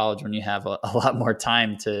so in college when you have a lot more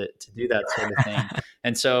time to do that sort of thing.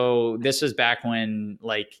 And so this was back when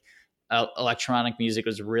like electronic music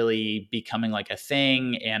was really becoming like a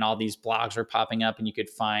thing, and all these blogs were popping up and you could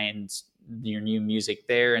find your new music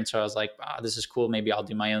there. And so I was like, this is cool. Maybe I'll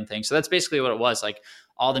do my own thing. So that's basically what it was. Like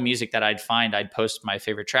all the music that I'd find, I'd post my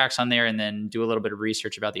favorite tracks on there and then do a little bit of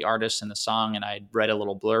research about the artist and the song. And I'd read a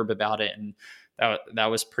little blurb about it. And that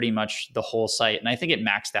was pretty much the whole site. And I think it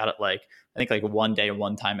maxed out at like one day,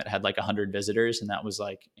 one time it had like 100 visitors, and that was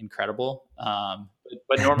like incredible.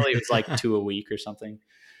 But normally it was like 2 a week or something.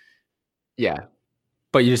 Yeah.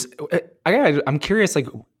 But I'm curious, like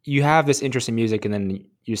you have this interest in music and then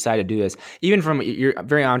you decide to do this, even from, you're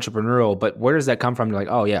very entrepreneurial, but where does that come from? You're like,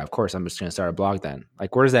 oh yeah, of course, I'm just going to start a blog then.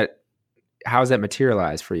 Like, how does that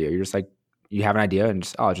materialize for you? You're just like, you have an idea and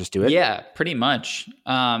just, I'll just do it. Yeah, pretty much.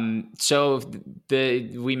 So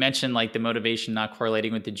we mentioned like the motivation not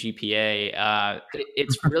correlating with the GPA.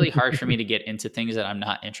 It's really hard for me to get into things that I'm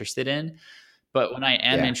not interested in. But when I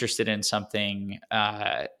am interested in something,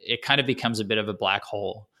 it kind of becomes a bit of a black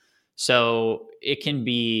hole. So it can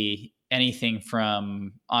be anything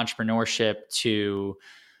from entrepreneurship to,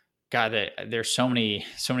 God, there's so many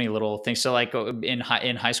little things. So like in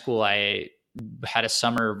high school, I had a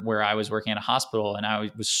summer where I was working at a hospital and I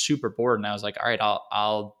was super bored, and I was like, all right,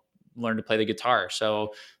 I'll learn to play the guitar.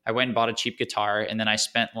 So I went and bought a cheap guitar, and then I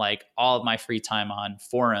spent like all of my free time on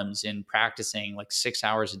forums and practicing like 6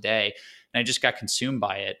 hours a day. And I just got consumed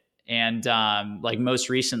by it. And like most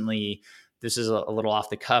recently, this is a little off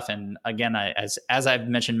the cuff. And again, as I've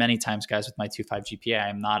mentioned many times, guys, with my 2.5 GPA,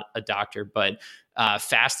 I'm not a doctor, but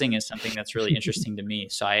fasting is something that's really interesting to me.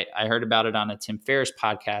 So I heard about it on a Tim Ferriss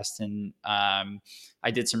podcast, and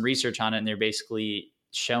I did some research on it. And they're basically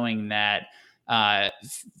showing that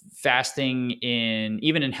fasting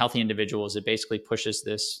even in healthy individuals, it basically pushes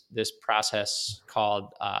this process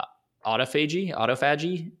called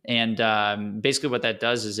autophagy. And basically what that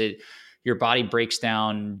does is your body breaks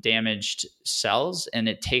down damaged cells, and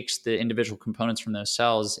it takes the individual components from those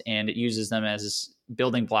cells and it uses them as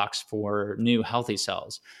building blocks for new healthy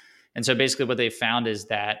cells. And so basically what they found is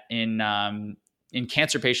that in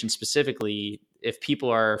cancer patients specifically, if people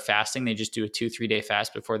are fasting, they just do a 2-3 day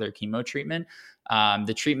fast before their chemo treatment.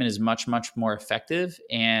 The treatment is much, much more effective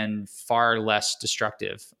and far less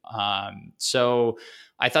destructive. So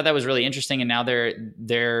I thought that was really interesting. And now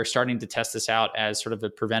they're starting to test this out as sort of a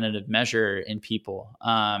preventative measure in people.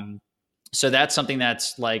 So that's something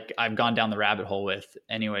that's like, I've gone down the rabbit hole with.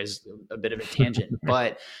 Anyways, a bit of a tangent,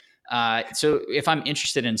 but so if I'm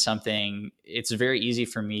interested in something, it's very easy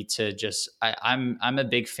for me to just, I'm a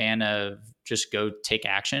big fan of just go take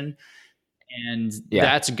action. And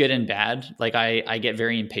that's good and bad. Like I get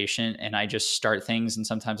very impatient and I just start things, and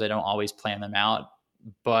sometimes I don't always plan them out.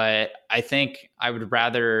 But I think I would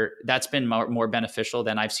rather, that's been more beneficial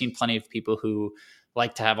than, I've seen plenty of people who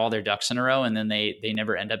like to have all their ducks in a row and then they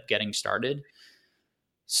never end up getting started.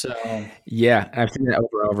 So yeah, I've seen it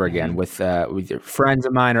over and over again with your friends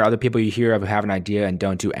of mine or other people you hear of who have an idea and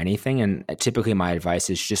don't do anything. And typically my advice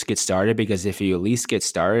is just get started, because if you at least get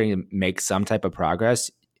started and make some type of progress,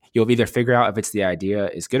 you'll either figure out if it's the idea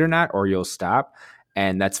is good or not, or you'll stop.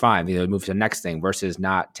 And that's fine. You move to the next thing versus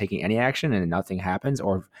not taking any action and nothing happens,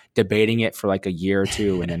 or debating it for like a year or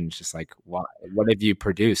two. And then it's just like, what have you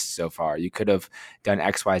produced so far? You could have done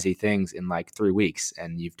XYZ things in like 3 weeks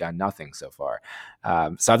and you've done nothing so far.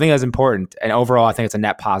 So I think that's important. And overall, I think it's a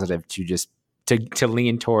net positive to just to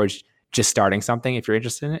lean towards just starting something if you're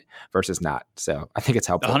interested in it versus not. So I think it's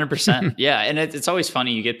helpful. 100%. Yeah. And it's always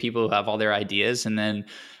funny. You get people who have all their ideas. And then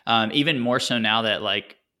even more so now that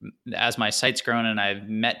like, as my site's grown and I've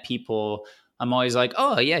met people, I'm always like,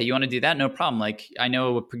 oh yeah, you want to do that? No problem. Like I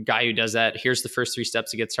know a guy who does that. Here's the first 3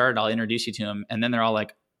 steps to get started. I'll introduce you to him. And then they're all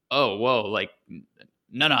like, oh, whoa, like,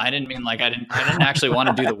 no, I didn't mean like, I didn't actually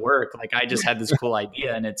want to do the work. Like I just had this cool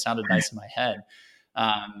idea and it sounded nice in my head.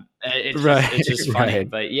 It's just funny, right.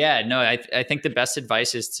 But yeah, no, I think the best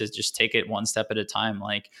advice is to just take it one step at a time.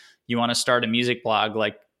 Like you want to start a music blog,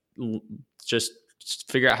 like just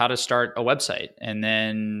figure out how to start a website and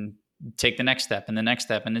then take the next step and the next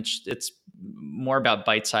step. And it's more about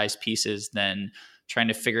bite-sized pieces than trying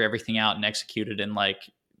to figure everything out and execute it in like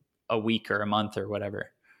a week or a month or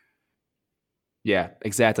whatever. Yeah,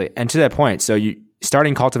 exactly. And to that point, so you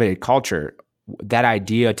starting Cultivated Culture, that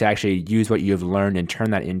idea to actually use what you've learned and turn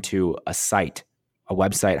that into a site, a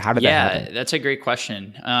website, how did that happen? Yeah, that's a great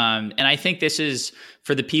question. And I think this is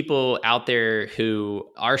for the people out there who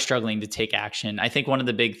are struggling to take action. I think one of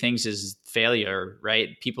the big things is failure,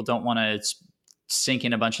 right? People don't want to sink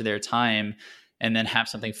in a bunch of their time and then have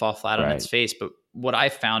something fall flat on its face. But what I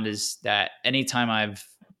found is that anytime I've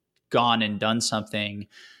gone and done something,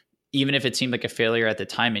 even if it seemed like a failure at the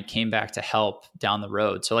time, it came back to help down the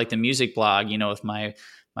road. So like the music blog, with my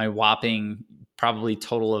whopping probably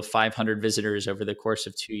total of 500 visitors over the course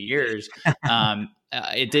of 2 years,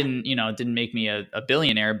 it didn't make me a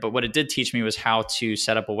billionaire, but what it did teach me was how to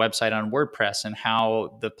set up a website on WordPress and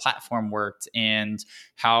how the platform worked and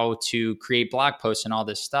how to create blog posts and all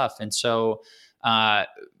this stuff. And so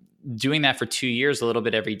doing that for 2 years, a little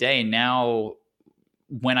bit every day, now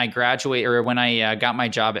when I graduate or when I got my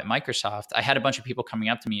job at Microsoft, I had a bunch of people coming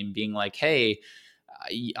up to me and being like, hey,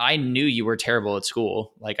 I knew you were terrible at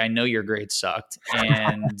school. Like, I know your grades sucked.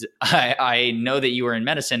 And I know that you were in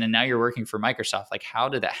medicine and now you're working for Microsoft. Like, how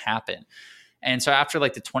did that happen? And so after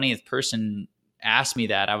like the 20th person asked me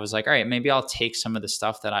that, I was like, all right, maybe I'll take some of the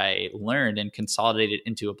stuff that I learned and consolidate it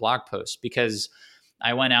into a blog post, because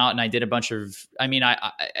I went out and I did a bunch of, I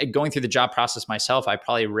going through the job process myself, I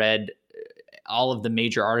probably read all of the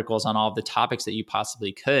major articles on all of the topics that you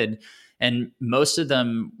possibly could. And most of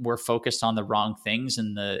them were focused on the wrong things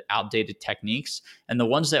and the outdated techniques. And the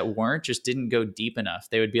ones that weren't just didn't go deep enough.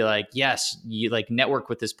 They would be like, yes, you like network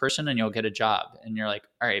with this person and you'll get a job. And you're like,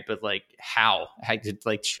 all right, but like how?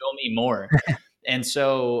 Like, show me more. And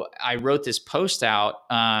so I wrote this post out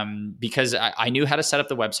because I knew how to set up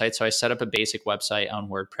the website. So I set up a basic website on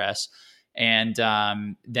WordPress. And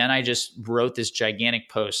then I just wrote this gigantic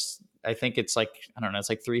post. I think it's like, I don't know, it's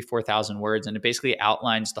like 4,000 words. And it basically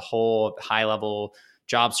outlines the whole high level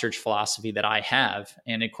job search philosophy that I have,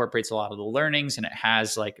 and incorporates a lot of the learnings, and it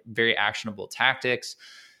has like very actionable tactics.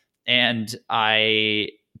 And I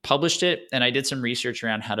published it and I did some research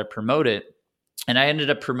around how to promote it. And I ended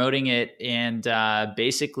up promoting it. And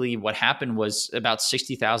basically what happened was about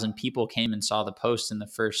 60,000 people came and saw the post in the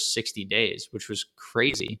first 60 days, which was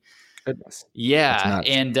crazy. Goodness. Yeah.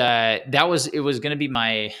 And it was going to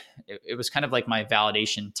be it was kind of like my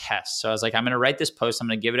validation test. So I was like, I'm going to write this post. I'm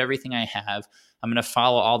going to give it everything I have. I'm going to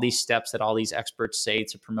follow all these steps that all these experts say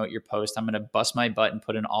to promote your post. I'm going to bust my butt and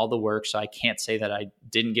put in all the work. So I can't say that I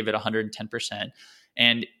didn't give it 110%.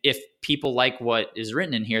 And if people like what is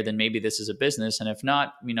written in here, then maybe this is a business. And if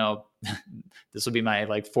not, this will be my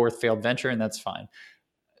like 4th failed venture, and that's fine.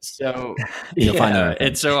 So you'll find out.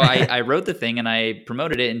 And so I wrote the thing and I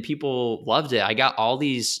promoted it, and people loved it. I got all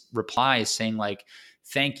these replies saying like,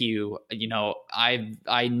 thank you.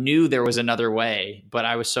 I knew there was another way, but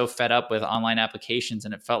I was so fed up with online applications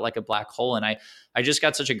and it felt like a black hole. And I just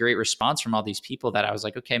got such a great response from all these people that I was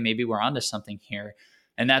like, okay, maybe we're onto something here.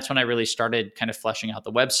 And that's when I really started kind of fleshing out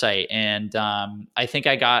the website. And I think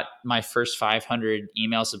I got my first 500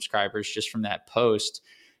 email subscribers just from that post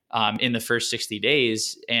in the first 60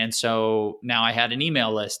 days. And so now I had an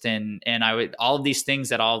email list, and I would, all of these things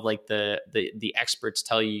that all like the experts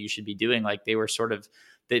tell you should be doing, like they were sort of,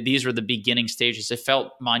 these were the beginning stages. It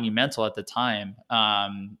felt monumental at the time.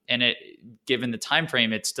 And it, given the time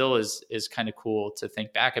frame, it still is kind of cool to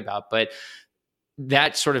think back about, but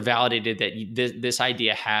that sort of validated that this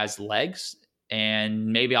idea has legs, and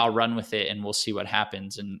maybe I'll run with it and we'll see what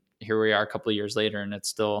happens. And here we are a couple of years later, and it's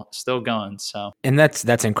still going. So, and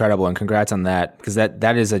that's incredible, and congrats on that, because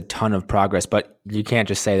that is a ton of progress. But you can't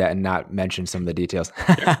just say that and not mention some of the details.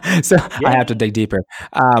 Sure. So yeah. I have to dig deeper.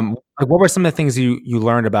 What were some of the things you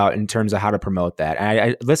learned about in terms of how to promote that? And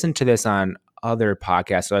I listened to this on other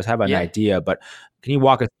podcasts, so I have an idea. But Can you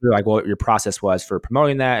walk us through like what your process was for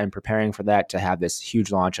promoting that and preparing for that to have this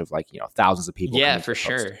huge launch of like, thousands of people Yeah, coming to for the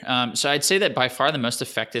post? sure. So I'd say that by far the most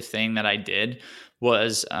effective thing that I did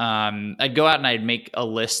was I'd go out and I'd make a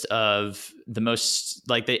list of the most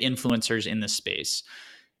like the influencers in the space.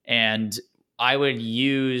 And I would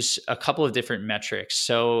use a couple of different metrics.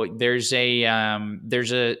 So there's a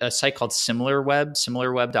site called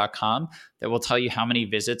similarweb.com that will tell you how many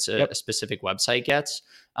visits a Yep. specific website gets.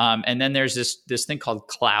 And then there's this thing called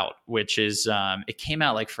Clout, which is it came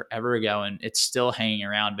out like forever ago and it's still hanging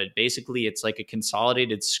around. But basically, it's like a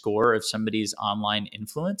consolidated score of somebody's online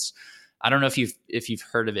influence. I don't know if you've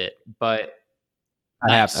heard of it, but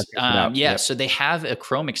I have. I've nice. checked it out. Yeah. Yep. So they have a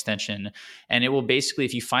Chrome extension, and it will basically,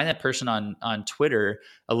 if you find that person on Twitter,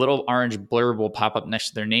 a little orange blurb will pop up next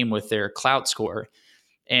to their name with their Clout score.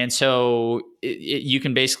 And so you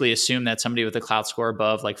can basically assume that somebody with a Clout score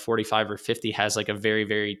above like 45 or 50 has like a very,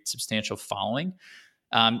 very substantial following.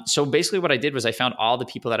 So basically, what I did was I found all the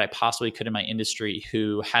people that I possibly could in my industry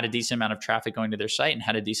who had a decent amount of traffic going to their site and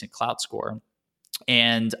had a decent Clout score.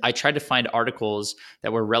 And I tried to find articles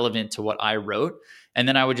that were relevant to what I wrote. And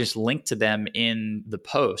then I would just link to them in the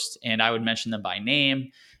post and I would mention them by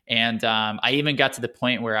name. And I even got to the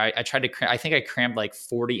point where I tried to, I think I crammed like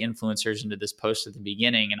 40 influencers into this post at the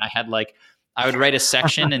beginning. And I had like, I would write a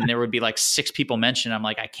section and there would be like 6 people mentioned. I'm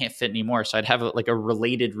like, I can't fit anymore. So I'd have like a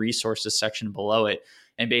related resources section below it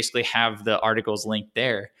and basically have the articles linked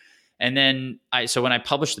there. And then so when I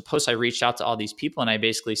published the post, I reached out to all these people and I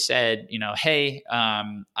basically said, hey,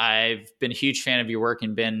 I've been a huge fan of your work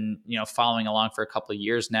and been, following along for a couple of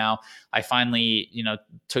years now. I finally,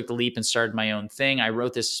 took the leap and started my own thing. I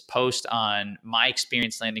wrote this post on my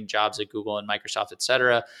experience landing jobs at Google and Microsoft, et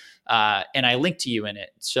cetera. And I linked to you in it.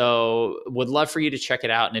 So would love for you to check it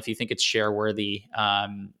out. And if you think it's share worthy,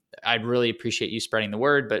 I'd really appreciate you spreading the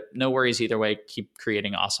word, but no worries either way, keep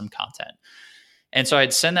creating awesome content. And so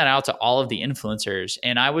I'd send that out to all of the influencers.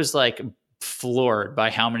 And I was like floored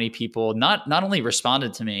by how many people not only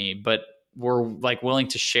responded to me, but were like willing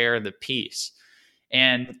to share the piece.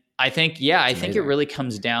 And I think it really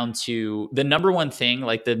comes down to the number one thing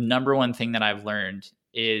that I've learned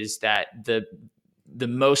is that the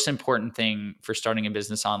most important thing for starting a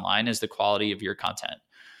business online is the quality of your content.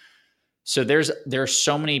 So there are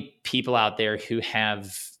so many people out there who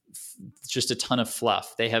have just a ton of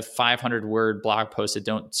fluff. They have 500 word blog posts that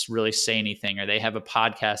don't really say anything, or they have a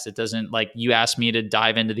podcast that doesn't, like, you asked me to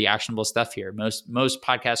dive into the actionable stuff here. Most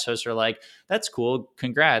podcast hosts are like, that's cool,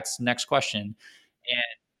 congrats, next question. And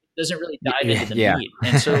it doesn't really dive into the meat.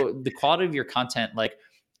 And so the quality of your content, like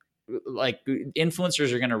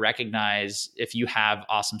influencers are going to recognize if you have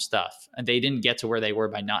awesome stuff, and they didn't get to where they were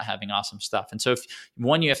by not having awesome stuff. And so if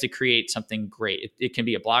you have to create something great, it can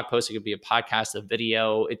be a blog post, it could be a podcast, a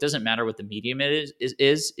video, it doesn't matter what the medium it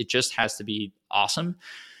is, it just has to be awesome.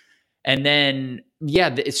 And then,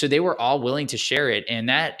 so they were all willing to share it. And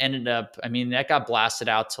that ended up, that got blasted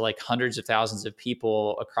out to like hundreds of thousands of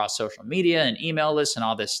people across social media and email lists and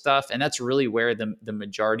all this stuff. And that's really where the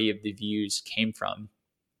majority of the views came from.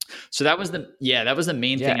 So that was the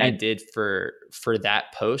main thing I did for that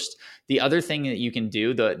post. The other thing that you can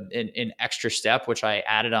do, an extra step, which I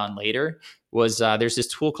added on later, was there's this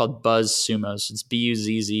tool called BuzzSumo. So it's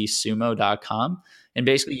BuzzSumo.com. And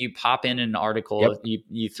basically you pop in an article,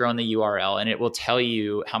 you throw in the URL, and it will tell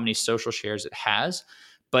you how many social shares it has.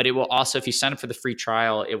 But it will also, if you sign up for the free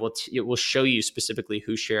trial, it will show you specifically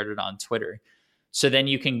who shared it on Twitter. So then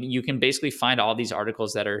you can basically find all these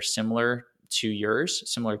articles that are similar to yours,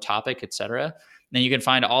 similar topic, etc. Then you can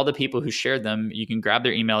find all the people who shared them. You can grab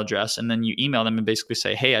their email address and then you email them and basically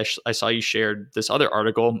say, hey, I saw you shared this other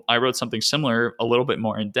article. I wrote something similar, a little bit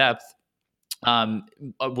more in depth.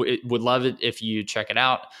 Would love it if you check it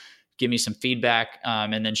out, give me some feedback,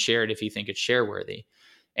 and then share it if you think it's share worthy.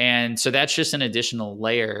 And so that's just an additional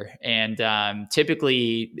layer. And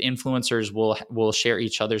typically influencers will share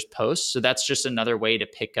each other's posts. So that's just another way to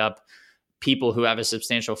pick up people who have a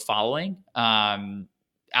substantial following,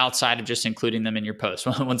 outside of just including them in your post.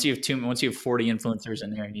 Once you have 40 influencers in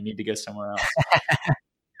there and you need to go somewhere else.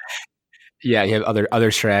 Yeah, you have other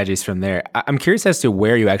strategies from there. I'm curious as to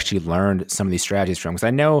where you actually learned some of these strategies from, because I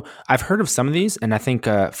know I've heard of some of these, and I think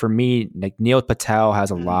for me, like Neil Patel has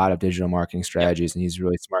a lot of digital marketing strategies, and he's a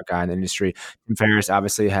really smart guy in the industry. Tim Ferriss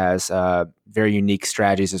obviously has very unique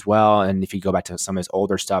strategies as well, and if you go back to some of his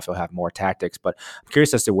older stuff, he'll have more tactics. But I'm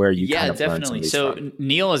curious as to where you kind of learned some of these from.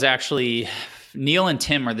 Neil and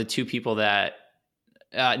Tim are the two people that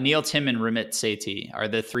Neil, Tim, and Ramit Sethi are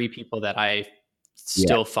the 3 people that I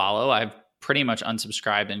still follow. I've pretty much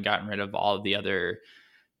unsubscribed and gotten rid of all of the other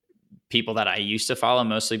people that I used to follow,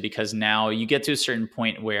 mostly because now you get to a certain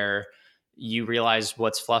point where you realize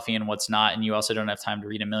what's fluffy and what's not, and you also don't have time to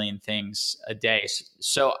read a million things a day.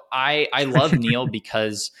 So I love Neil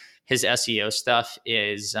because his SEO stuff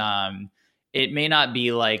is it may not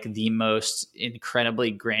be like the most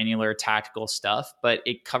incredibly granular tactical stuff, but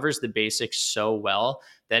it covers the basics so well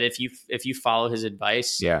that if you follow his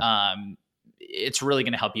advice, Yeah. it's really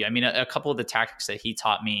going to help you. I mean, a couple of the tactics that he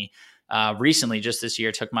taught me recently, just this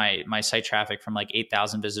year, took my site traffic from like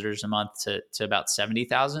 8,000 visitors a month to about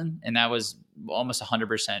 70,000. And that was almost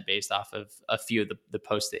 100% based off of a few of the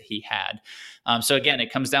posts that he had. So again,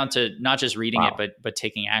 it comes down to not just reading it, but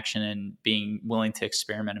taking action and being willing to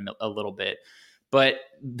experiment a little bit. But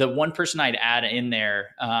the one person I'd add in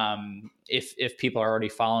there, if people are already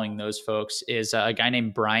following those folks, is a guy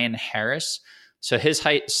named Brian Harris. So his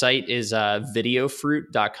site is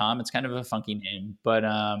videofruit.com. It's kind of a funky name, but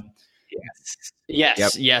yes.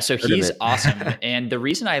 Yep. Yeah. So he's awesome. And the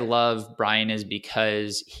reason I love Brian is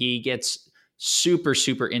because he gets super,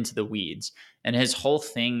 super into the weeds. And his whole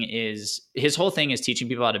thing is teaching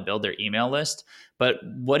people how to build their email list. But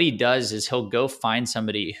what he does is he'll go find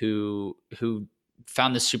somebody who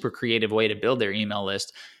found this super creative way to build their email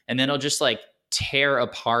list. And then he'll just like tear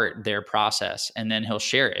apart their process and then he'll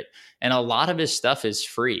share it. And a lot of his stuff is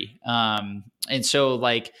free. And so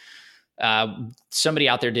like, somebody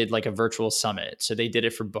out there did like a virtual summit. So they did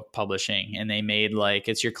it for book publishing and they made like,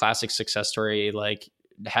 it's your classic success story. Like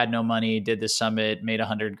had no money, did the summit, made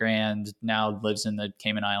 $100,000, now lives in the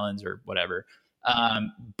Cayman Islands or whatever.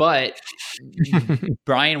 But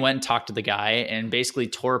Brian went and talked to the guy and basically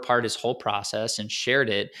tore apart his whole process and shared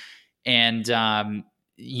it. And,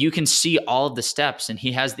 you can see all of the steps and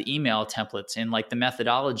he has the email templates and like the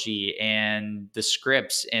methodology and the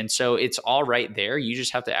scripts. And so it's all right there. You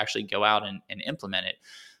just have to actually go out and implement it.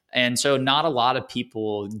 And so not a lot of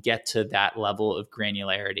people get to that level of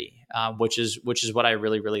granularity, which is what I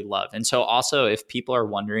really, really love. And so also if people are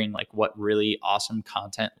wondering like what really awesome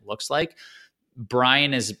content looks like,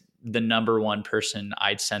 Brian is the number one person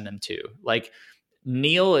I'd send them to. Like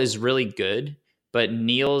Neil is really good, but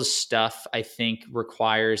Neil's stuff, I think,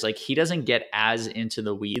 requires like he doesn't get as into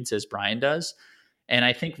the weeds as Brian does. And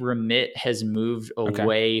I think Remit has moved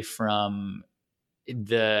away from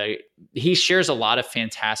he shares a lot of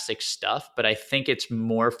fantastic stuff, but I think it's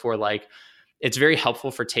more for like, it's very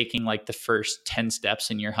helpful for taking like the first 10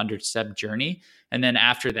 steps in your 100-step journey. And then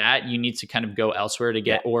after that, you need to kind of go elsewhere to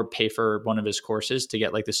get or pay for one of his courses to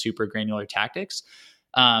get like the super granular tactics.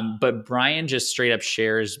 But Brian just straight up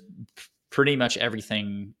shares pretty much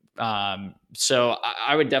everything. So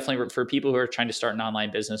I would definitely, for people who are trying to start an online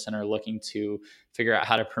business and are looking to figure out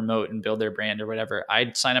how to promote and build their brand or whatever,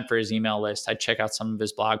 I'd sign up for his email list. I'd check out some of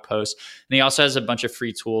his blog posts. And he also has a bunch of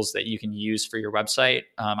free tools that you can use for your website.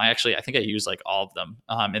 I think I use like all of them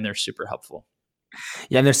and they're super helpful.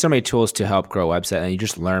 Yeah, and there's so many tools to help grow a website, and you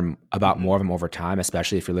just learn about more of them over time,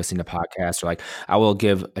 especially if you're listening to podcasts. Or like, I will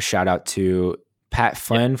give a shout out to Pat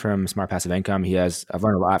Flynn from Smart Passive Income. I've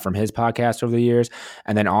learned a lot from his podcast over the years.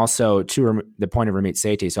 And then also to the point of Ramit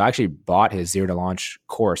Sethi. So I actually bought his Zero to Launch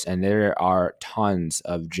course, and there are tons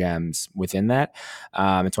of gems within that.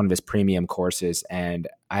 It's one of his premium courses. And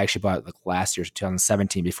I actually bought it like last year,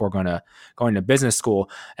 2017, before going to business school.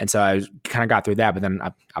 And so I kind of got through that, but then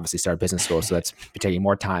I obviously started business school. So that's taking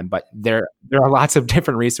more time, but there are lots of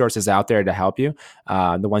different resources out there to help you.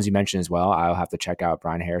 The ones you mentioned as well, I'll have to check out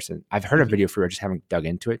Brian Harrison. I've heard of Video Fruit, I just haven't dug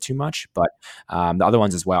into it too much, but the other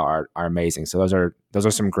ones as well are amazing. So those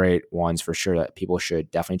are some great ones for sure that people should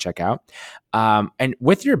definitely check out. And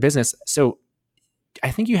with your business, so I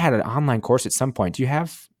think you had an online course at some point. Do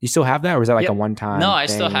you still have that, or was that like a one-time? No, I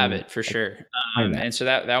still have it for sure. And so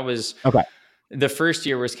that was okay. The first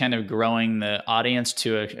year was kind of growing the audience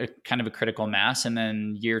to a kind of a critical mass. And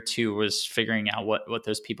then year 2 was figuring out what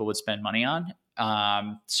those people would spend money on.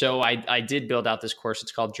 So I did build out this course.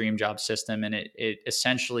 It's called Dream Job System. And it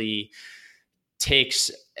essentially takes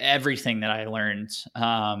everything that I learned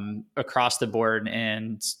across the board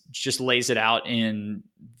and just lays it out in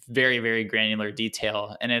very, very granular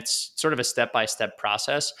detail. And it's sort of a step-by-step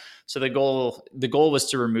process. So the goal was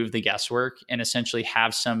to remove the guesswork and essentially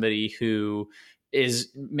have somebody who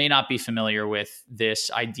may not be familiar with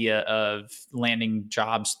this idea of landing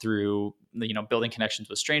jobs through, building connections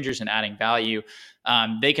with strangers and adding value.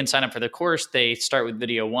 They can sign up for the course. They start with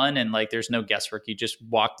video 1 and like, there's no guesswork. You just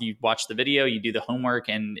watch the video, you do the homework,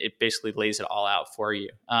 and it basically lays it all out for you.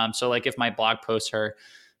 So like if my blog posts are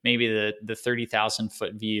maybe the 30,000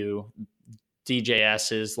 foot view,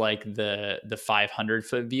 DJS is like the 500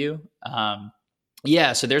 foot view.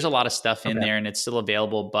 Yeah, so there's a lot of stuff in Okay. there and it's still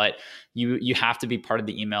available, but you have to be part of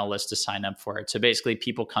the email list to sign up for it. So basically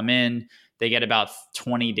people come in, they get about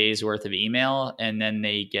 20 days worth of email and then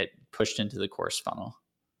they get pushed into the course funnel.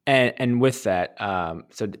 And with that,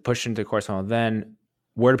 so push into the course funnel, then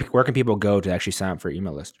where can people go to actually sign up for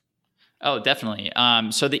email list? Oh, definitely.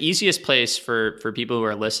 So the easiest place for people who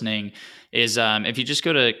are listening is if you just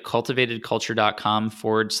go to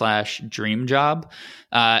cultivatedculture.com/dream job.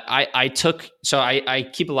 I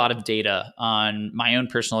keep a lot of data on my own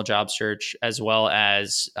personal job search as well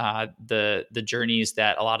as the journeys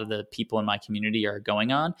that a lot of the people in my community are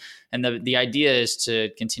going on. And the idea is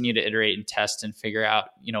to continue to iterate and test and figure out,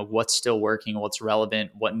 what's still working, what's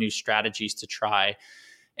relevant, what new strategies to try.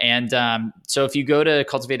 And so if you go to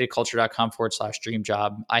cultivatedculture.com/dream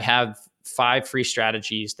job, I have 5 free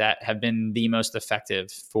strategies that have been the most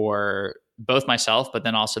effective for both myself, but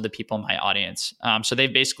then also the people in my audience. So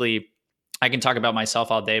they've basically, I can talk about myself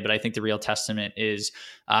all day, but I think the real testament is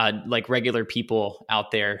like regular people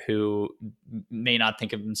out there who may not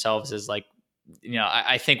think of themselves as like,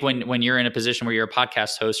 I think when you're in a position where you're a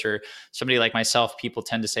podcast host or somebody like myself, people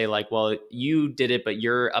tend to say like, well, you did it, but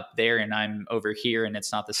you're up there and I'm over here and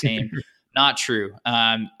it's not the same. Not true.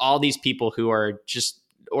 All these people who are just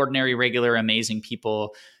ordinary, regular, amazing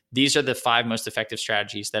people, these are the 5 most effective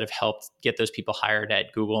strategies that have helped get those people hired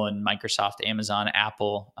at Google and Microsoft, Amazon,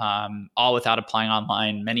 Apple, all without applying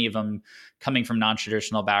online, many of them coming from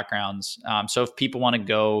non-traditional backgrounds. So if people want to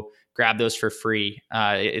go grab those for free,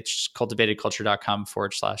 it's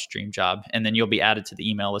cultivatedculture.com/dream job. And then you'll be added to the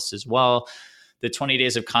email list as well. The 20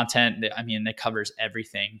 days of content, I mean, it covers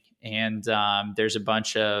everything. And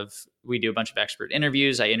we do a bunch of expert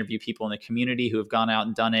interviews. I interview people in the community who have gone out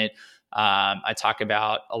and done it. I talk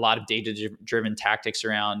about a lot of data-driven tactics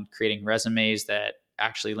around creating resumes that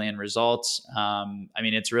actually land results. I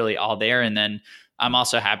mean, it's really all there. And then I'm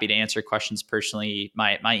also happy to answer questions personally.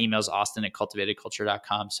 My email is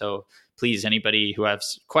austin@cultivatedculture.com. So please, anybody who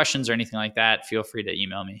has questions or anything like that, feel free to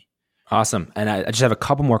email me. Awesome. And I just have a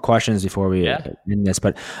couple more questions before we Yeah. end this.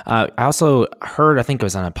 But I also heard, I think it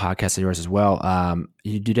was on a podcast of yours as well.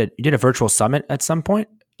 You did a virtual summit at some point.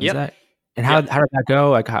 Yep. And how did that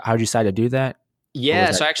go? Like, how did you decide to do that?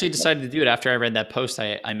 Yeah, so I actually decided to do it after I read that post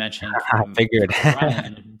I mentioned. I figured.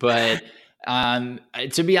 Ryan, but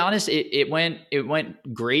to be honest, it went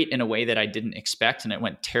great in a way that I didn't expect, and it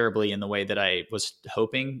went terribly in the way that I was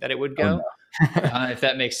hoping that it would Oh, go. no. If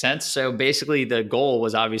that makes sense. So basically, the goal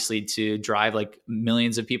was obviously to drive like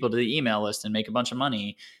millions of people to the email list and make a bunch of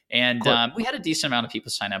money. And we had a decent amount of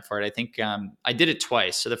people sign up for it. I think I did it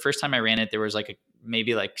twice. So the first time I ran it, there was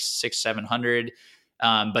maybe like 600-700,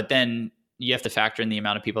 but then you have to factor in the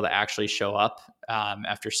amount of people that actually show up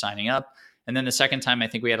after signing up. And then the second time, I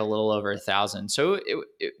think we had a little over 1,000. So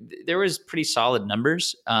there was pretty solid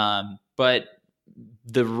numbers. But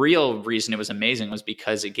the real reason it was amazing was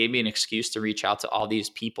because it gave me an excuse to reach out to all these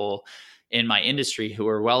people in my industry who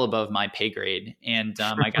are well above my pay grade. And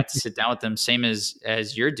I got to sit down with them, same as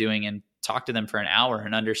you're doing, and talk to them for an hour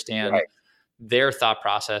and understand Right. their thought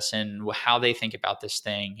process and how they think about this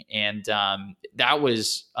thing. And that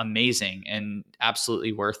was amazing and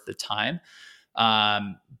absolutely worth the time.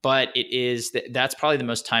 But that's probably the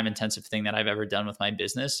most time intensive thing that I've ever done with my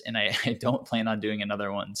business. And I don't plan on doing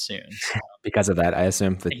another one soon. So, Because of that, I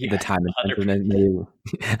assume the yeah, time 100%. and maybe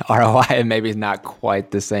ROI maybe is not quite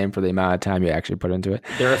the same for the amount of time you actually put into it.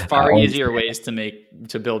 There are far easier ways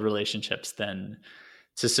to build relationships than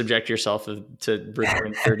to subject yourself to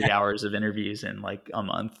recording 30 hours of interviews in like a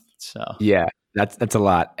month. So Yeah, that's a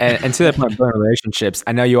lot. And to that point, building relationships,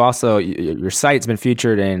 I know you also, your site's been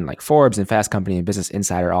featured in like Forbes and Fast Company and Business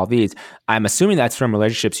Insider, all these. I'm assuming that's from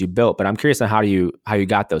relationships you built, but I'm curious on how you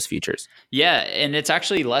got those features. yeah, and it's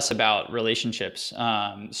actually less about relationships.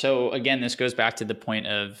 So again, this goes back to the point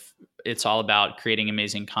of it's all about creating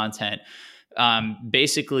amazing content.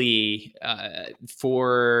 Basically,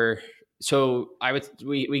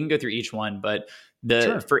 we can go through each one, but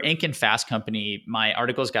Sure. for Inc. and Fast Company, my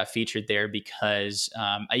articles got featured there because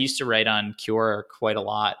I used to write on Quora quite a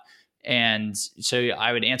lot. And so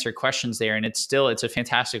I would answer questions there, and it's a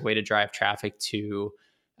fantastic way to drive traffic to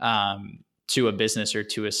a business or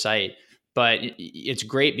to a site. But it's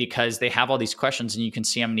great because they have all these questions, and you can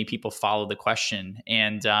see how many people follow the question.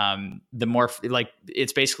 And the more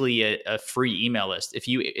it's basically a free email list. If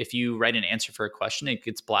you write an answer for a question, it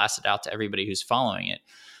gets blasted out to everybody who's following it.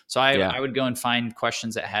 So I would go and find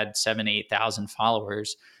questions that had 7,000-8,000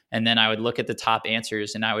 followers. And then I would look at the top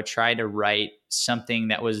answers and I would try to write something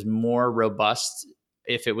that was more robust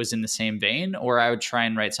if it was in the same vein, or I would try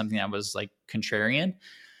and write something that was like contrarian.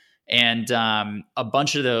 And a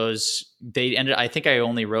bunch of those, they ended. I think I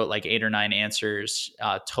only wrote like 8 or 9 answers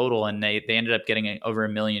total, and they ended up getting over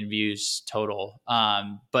 1 million views total.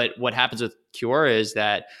 But what happens with Quora is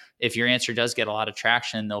that if your answer does get a lot of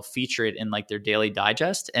traction, they'll feature it in like their daily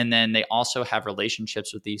digest, and then they also have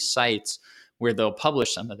relationships with these sites where they'll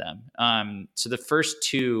publish some of them. So the first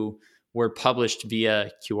 2 were published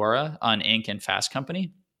via Quora on Inc. and Fast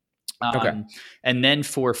Company. Okay. And then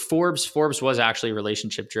for Forbes was actually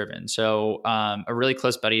relationship driven. So a really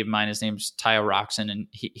close buddy of mine, his name's Tayo Roxon, and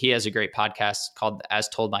he has a great podcast called As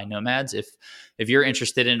Told by Nomads. If you're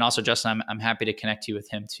interested in, and also Justin, I'm happy to connect you with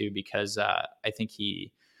him too, because I think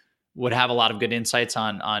he would have a lot of good insights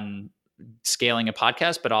on scaling a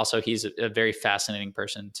podcast, but also he's a very fascinating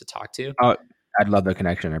person to talk to. Oh, I'd love the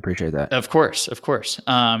connection. I appreciate that. Of course.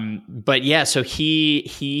 But yeah, so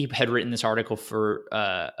he had written this article for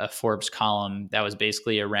a Forbes column that was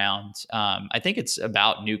basically around, I think it's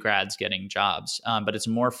about new grads getting jobs, but it's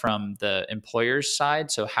more from the employer's side.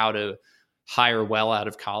 So how to hire well out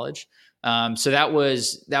of college. So that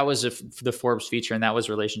was the Forbes feature, and that was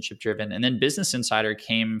relationship driven. And then Business Insider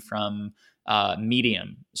came from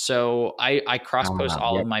Medium. So I cross post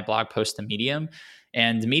all of my blog posts to Medium.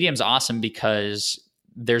 And Medium's awesome because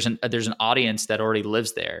there's an audience that already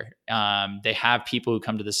lives there. They have people who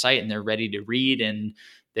come to the site and they're ready to read and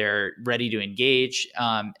they're ready to engage.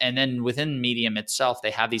 And then within Medium itself,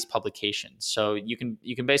 they have these publications. So you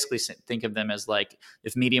can basically think of them as like,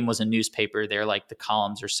 if Medium was a newspaper, they're like the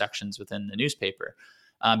columns or sections within the newspaper.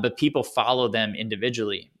 But people follow them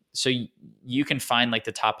individually. So you can find like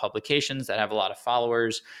the top publications that have a lot of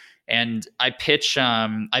followers. And I pitch.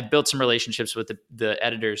 I've built some relationships with the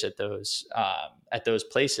editors at those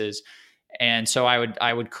places, and so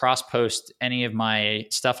I would cross post any of my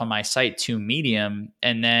stuff on my site to Medium,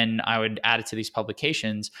 and then I would add it to these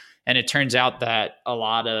publications. And it turns out that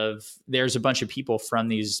there's a bunch of people from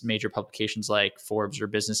these major publications like Forbes or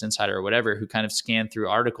Business Insider or whatever who kind of scan through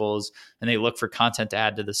articles and they look for content to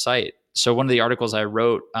add to the site. So one of the articles I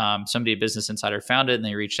wrote, somebody at Business Insider found it and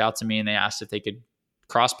they reached out to me and they asked if they could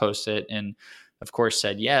cross post it, and of course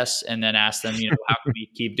said yes, and then asked them, how can we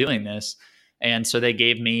keep doing this? And so they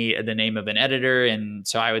gave me the name of an editor, and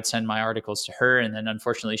so I would send my articles to her, and then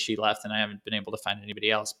unfortunately she left and I haven't been able to find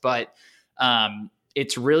anybody else. But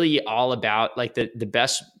it's really all about like the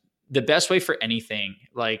best way for anything,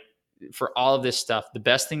 like for all of this stuff, the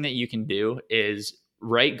best thing that you can do is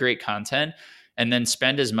write great content and then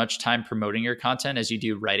spend as much time promoting your content as you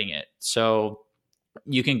do writing it. So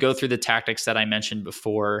you can go through the tactics that I mentioned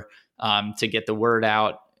before to get the word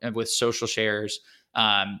out with social shares.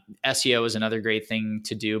 SEO is another great thing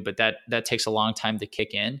to do, but that takes a long time to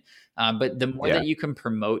kick in. But the more that you can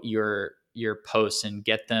promote your posts and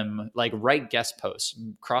get them, like write guest posts,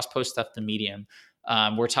 cross post stuff to Medium.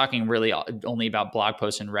 We're talking really only about blog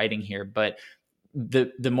posts and writing here, but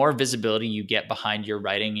the more visibility you get behind your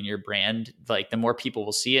writing and your brand, like the more people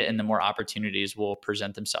will see it and the more opportunities will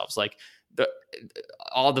present themselves. Like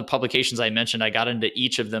all the publications I mentioned, I got into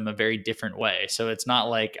each of them a very different way. So it's not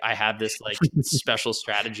like I have this like special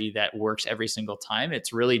strategy that works every single time.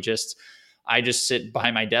 It's really just, I just sit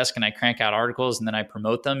behind my desk and I crank out articles and then I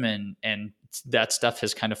promote them, and that stuff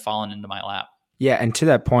has kind of fallen into my lap. Yeah, and to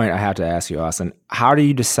that point, I have to ask you, Austin, how do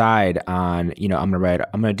you decide on, I'm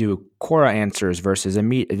going to do Quora answers versus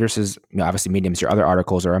obviously Medium's your other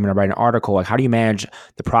articles, or I'm going to write an article. Like, how do you manage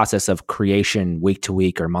the process of creation week to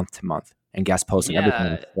week or month to month and guest posting,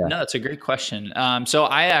 everything? Yeah, no, it's a great question. So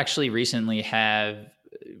I actually recently have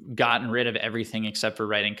gotten rid of everything except for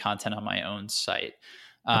writing content on my own site.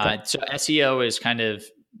 Okay. So SEO is kind of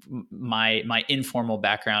my informal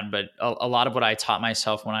background, but a lot of what I taught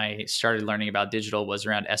myself when I started learning about digital was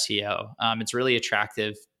around SEO. It's really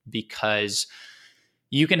attractive because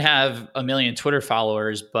you can have 1 million Twitter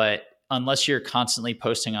followers, but unless you're constantly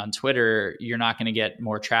posting on Twitter, you're not going to get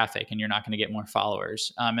more traffic and you're not going to get more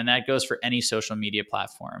followers. And that goes for any social media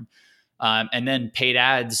platform. And then paid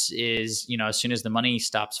ads is, as soon as the money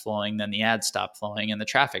stops flowing, then the ads stop flowing and the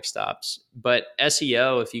traffic stops. But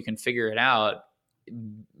SEO, if you can figure it out,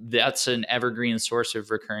 that's an evergreen source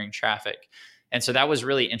of recurring traffic. And so that was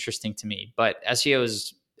really interesting to me. But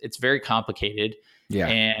SEO it's very complicated. Yeah.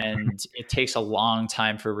 And it takes a long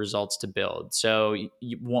time for results to build. So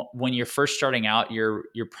when you're first starting out, you're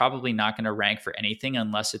probably not going to rank for anything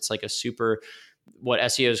unless it's like a super, what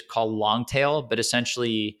SEO is called long tail. But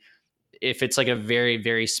essentially, if it's like a very,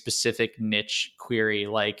 very specific niche query,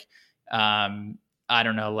 like, I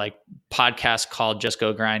don't know, like podcast called Just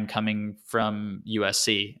Go Grind coming from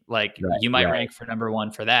USC, like you might rank for number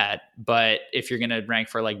 1 for that. But if you're going to rank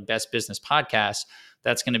for like best business podcast,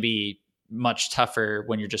 that's going to be much tougher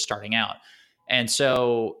when you're just starting out. And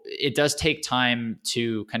so it does take time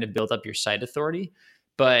to kind of build up your site authority.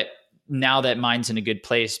 But now that mine's in a good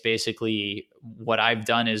place, basically what I've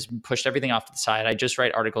done is pushed everything off to the side. I just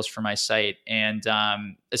write articles for my site. And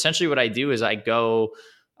essentially what I do is I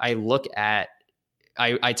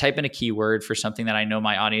type in a keyword for something that I know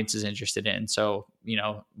my audience is interested in. So,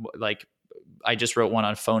 like I just wrote one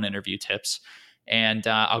on phone interview tips, and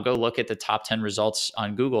I'll go look at the top 10 results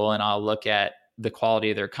on Google, and I'll look at the quality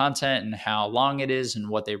of their content and how long it is and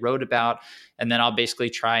what they wrote about. And then I'll basically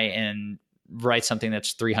try and write something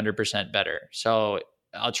that's 300% better. So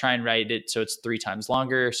I'll try and write it so it's 3 times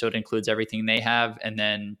longer, so it includes everything they have, and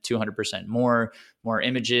then 200% more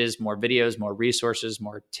images, more videos, more resources,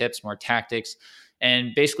 more tips, more tactics.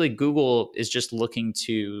 And basically Google is just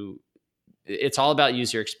it's all about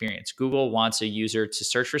user experience. Google wants a user to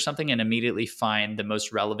search for something and immediately find the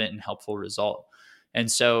most relevant and helpful result.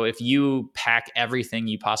 And so if you pack everything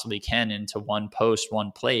you possibly can into one post,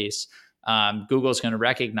 one place, Google's going to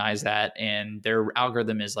recognize that, and their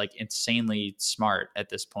algorithm is like insanely smart at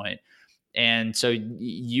this point. And so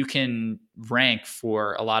you can rank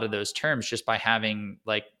for a lot of those terms just by having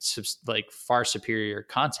like far superior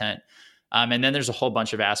content. And then there's a whole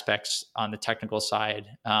bunch of aspects on the technical side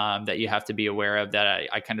that you have to be aware of that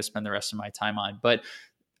I kind of spend the rest of my time on. But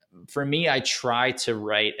for me, I try to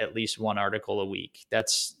write at least one article a week.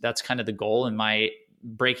 That's kind of the goal. And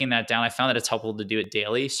breaking that down, I found that it's helpful to do it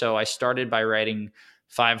daily. So I started by writing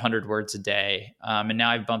 500 words a day. And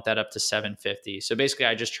now I've bumped that up to 750. So basically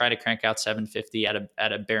I just try to crank out 750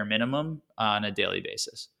 at a bare minimum on a daily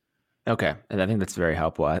basis. Okay. And I think that's very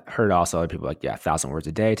helpful. I heard also other people like, 1,000 words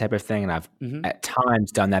a day type of thing. And I've at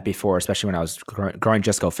times done that before, especially when I was growing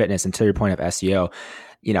Just Go Fitness. And to your point of SEO,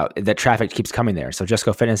 the traffic keeps coming there. So Just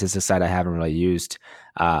Go Fitness is a site I haven't really used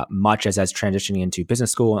much as transitioning into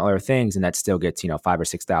business school and other things. And that still gets, 5,000 or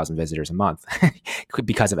 6,000 visitors a month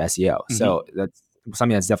because of SEO. So that's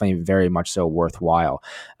something that's definitely very much so worthwhile.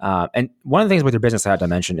 And one of the things with your business I had to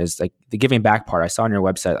mention is like the giving back part. I saw on your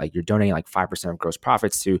website, like you're donating like 5% of gross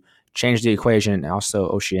profits to Change the Equation and also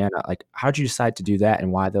Oceana. Like, how did you decide to do that,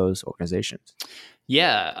 and why those organizations?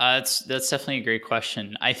 Yeah, that's definitely a great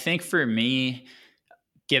question. I think for me,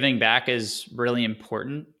 giving back is really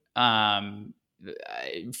important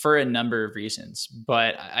for a number of reasons.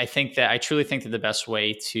 But I truly think that the best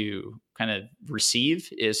way to kind of receive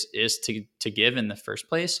is to give in the first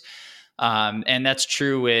place. And that's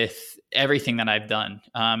true with everything that I've done.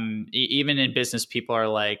 Even in business, people are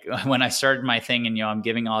like, when I started my thing and, I'm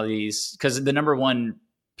giving all these, because the number one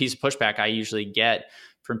piece of pushback I usually get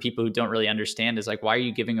from people who don't really understand is like, why are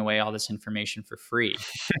you giving away all this information for free?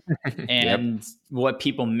 And what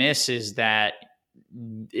people miss is that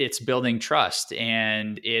it's building trust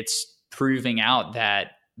and it's proving out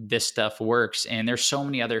that this stuff works. And there's so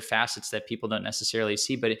many other facets that people don't necessarily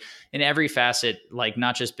see, but in every facet, like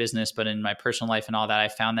not just business, but in my personal life and all that, I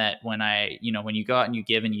found that when you go out and you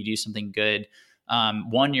give and you do something good,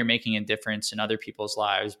 one, you're making a difference in other people's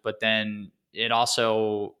lives, but then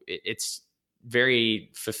it's very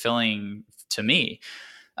fulfilling to me.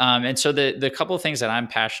 And so the couple of things that I'm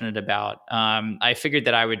passionate about, I figured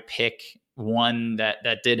that I would pick one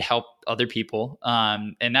that did help other people.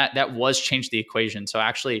 And that was Change the Equation. So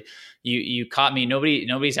actually you caught me.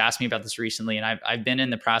 Nobody's asked me about this recently. And I've been in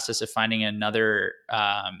the process of finding another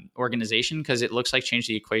organization, because it looks like Change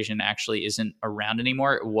the Equation actually isn't around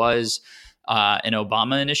anymore. It was an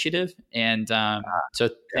Obama initiative. And so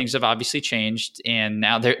things have obviously changed, and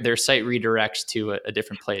now their site redirects to a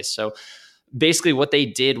different place. So basically what they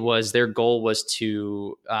did was their goal was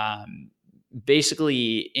to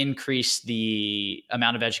basically increase the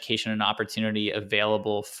amount of education and opportunity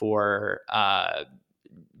available for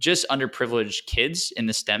just underprivileged kids in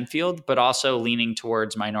the STEM field, but also leaning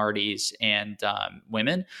towards minorities and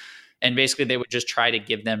women. And basically they would just try to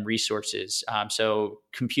give them resources. So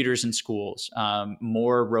computers in schools,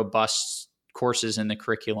 more robust courses in the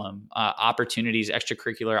curriculum,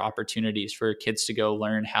 extracurricular opportunities for kids to go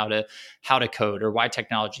learn how to code, or why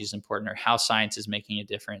technology is important, or how science is making a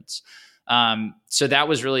difference. So that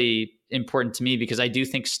was really important to me, because I do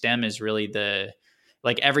think STEM is really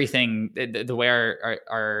everything, the way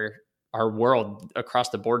our world across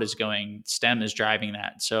the board is going, STEM is driving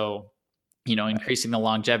that. So, increasing the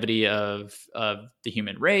longevity of the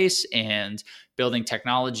human race and building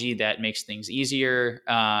technology that makes things easier.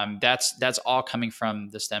 That's all coming from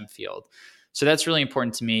the STEM field. So that's really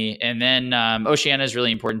important to me. And then Oceana is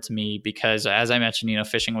really important to me because, as I mentioned,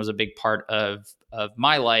 fishing was a big part of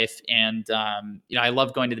my life. And, I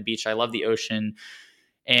love going to the beach. I love the ocean.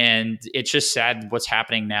 And it's just sad what's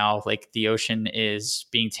happening now. Like the ocean is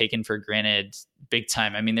being taken for granted big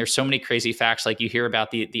time. I mean, there's so many crazy facts. Like you hear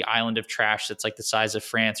about the island of trash that's like the size of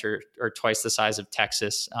France or twice the size of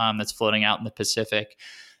Texas, that's floating out in the Pacific.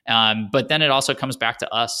 But then it also comes back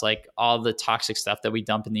to us, like all the toxic stuff that we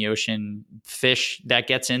dump in the ocean, fish that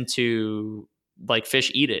gets into, like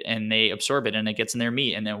fish eat it and they absorb it and it gets in their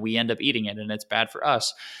meat and then we end up eating it and it's bad for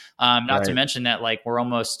us. Not to Right. mention that like we're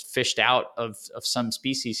almost fished out of some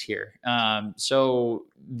species here. So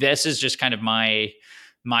this is just kind of my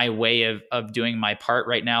way of doing my part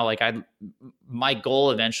right now. Like my goal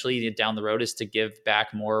eventually down the road is to give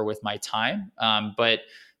back more with my time. But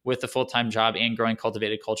with the full-time job and growing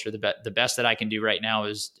cultivated culture, the best that I can do right now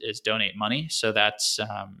is donate money. So that's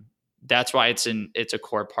why it's a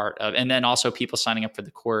core part of, and then also people signing up for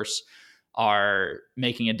the course are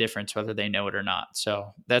making a difference whether they know it or not.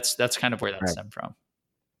 So that's kind of where that Right. stemmed from.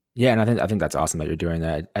 Yeah, and I think that's awesome that you're doing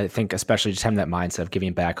that. I think especially just having that mindset of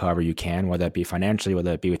giving back however you can, whether it be financially,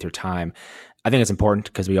 whether it be with your time. I think it's important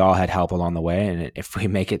because we all had help along the way, and if we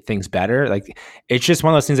make it things better, like it's just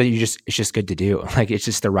one of those things that it's just good to do. Like it's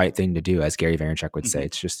just the right thing to do, as Gary Vaynerchuk would say. Mhm.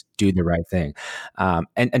 It's just do the right thing.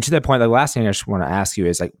 And to that point, the last thing I just want to ask you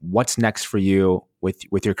is like, what's next for you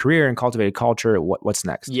with your career and cultivated culture? What's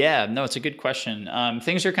next? Yeah, no, it's a good question.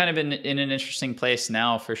 Things are kind of in an interesting place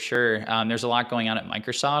now for sure. There's a lot going on at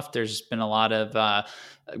Microsoft. There's been a lot of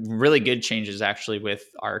really good changes actually with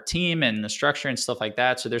our team and the structure and stuff like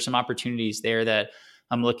that. So there's some opportunities there that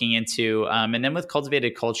I'm looking into. And then with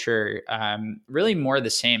cultivated culture, really more of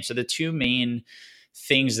the same. So the two main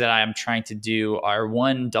things that I'm trying to do are,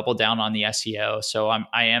 one, double down on the SEO. So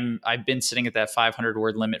I've been sitting at that 500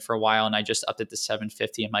 word limit for a while, and I just upped it to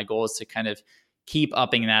 750. And my goal is to kind of keep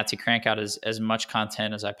upping that to crank out as much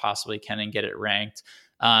content as I possibly can and get it ranked.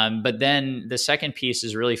 But then the second piece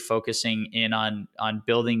is really focusing in on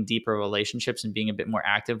building deeper relationships and being a bit more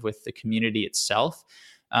active with the community itself.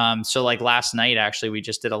 So like last night, actually, we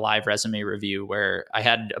just did a live resume review where I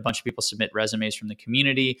had a bunch of people submit resumes from the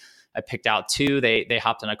community. I picked out two. They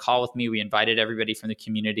hopped on a call with me. We invited everybody from the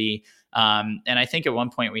community. And I think at one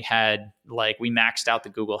point we maxed out the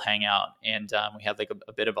Google Hangout, and we had like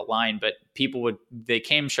a bit of a line, but they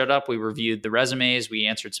came, showed up, we reviewed the resumes, we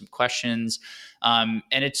answered some questions. And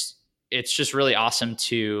it's just really awesome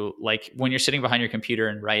to, like, when you're sitting behind your computer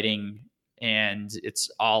and writing and it's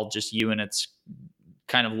all just you and it's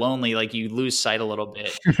kind of lonely, like you lose sight a little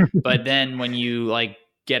bit. But then when you like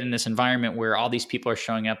get in this environment where all these people are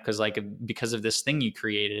showing up because of this thing you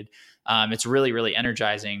created, it's really, really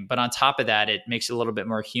energizing. But on top of that, it makes it a little bit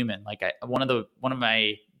more human. Like one of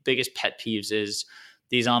my biggest pet peeves is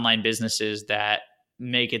these online businesses that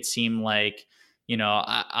make it seem like,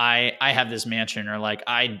 I have this mansion, or like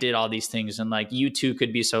I did all these things, and like you too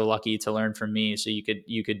could be so lucky to learn from me, so you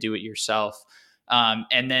could do it yourself.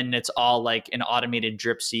 And then it's all like an automated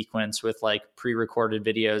drip sequence with like pre-recorded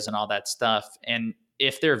videos and all that stuff. And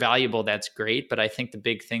if they're valuable, that's great. But I think the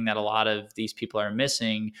big thing that a lot of these people are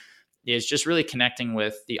missing is just really connecting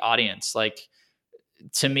with the audience. Like,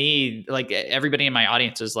 to me, like everybody in my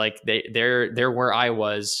audience is like, they're where I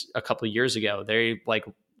was a couple of years ago.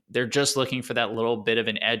 They're just looking for that little bit of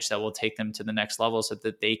an edge that will take them to the next level so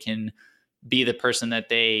that they can be the person that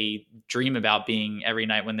they dream about being every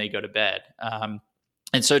night when they go to bed. And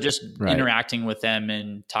so just Right. interacting with them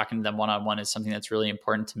and talking to them one-on-one is something that's really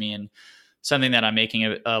important to me, and something that I'm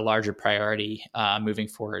making a larger priority moving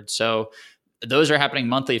forward. So those are happening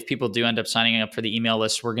monthly. If people do end up signing up for the email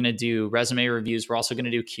list, we're going to do resume reviews. We're also going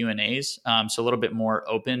to do Q&As. So a little bit more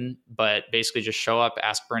open, but basically just show up,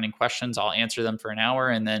 ask burning questions. I'll answer them for an hour,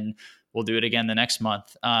 and then we'll do it again the next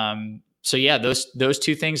month. So yeah, those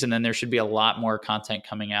two things. And then there should be a lot more content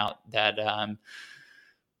coming out that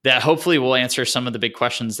hopefully will answer some of the big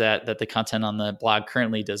questions that the content on the blog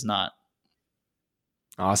currently does not.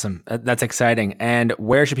 Awesome. That's exciting. And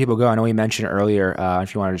where should people go? I know we mentioned earlier,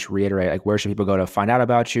 if you want to just reiterate, like where should people go to find out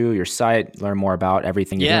about you, your site, learn more about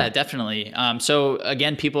everything you're Yeah, doing? definitely. So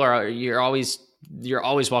again, you're always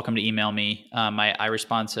welcome to email me. I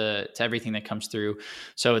respond to everything that comes through.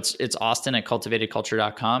 So it's Austin at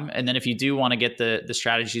cultivatedculture.com. And then if you do want to get the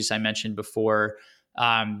strategies I mentioned before,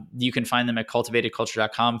 you can find them at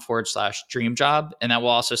cultivatedculture.com/dream job. And that will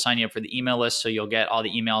also sign you up for the email list. So you'll get all the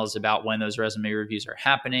emails about when those resume reviews are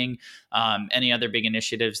happening, any other big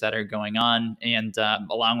initiatives that are going on, and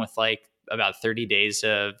along with like about 30 days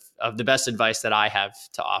of the best advice that I have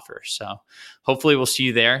to offer. So hopefully we'll see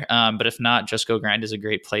you there. But if not, Just Go Grind is a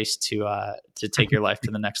great place to take your life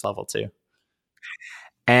to the next level too.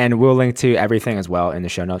 And we'll link to everything as well in the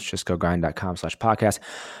show notes, justgogrind.com/podcast.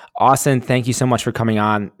 Austin, thank you so much for coming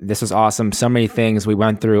on. This was awesome. So many things we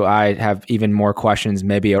went through. I have even more questions,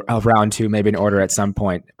 maybe a round two, maybe an order at some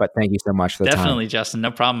point. But thank you so much for the time. Definitely, Justin.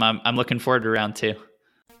 No problem. I'm looking forward to round two.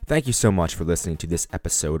 Thank you so much for listening to this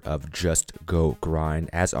episode of Just Go Grind.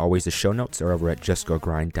 As always, the show notes are over at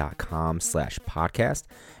justgogrind.com/podcast.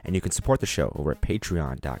 And you can support the show over at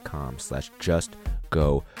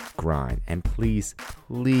patreon.com/justgogrind. And please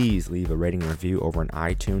leave a rating and review over on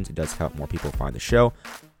iTunes. It does help more people find the show.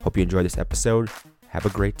 Hope you enjoyed this episode. Have a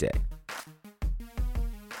great day.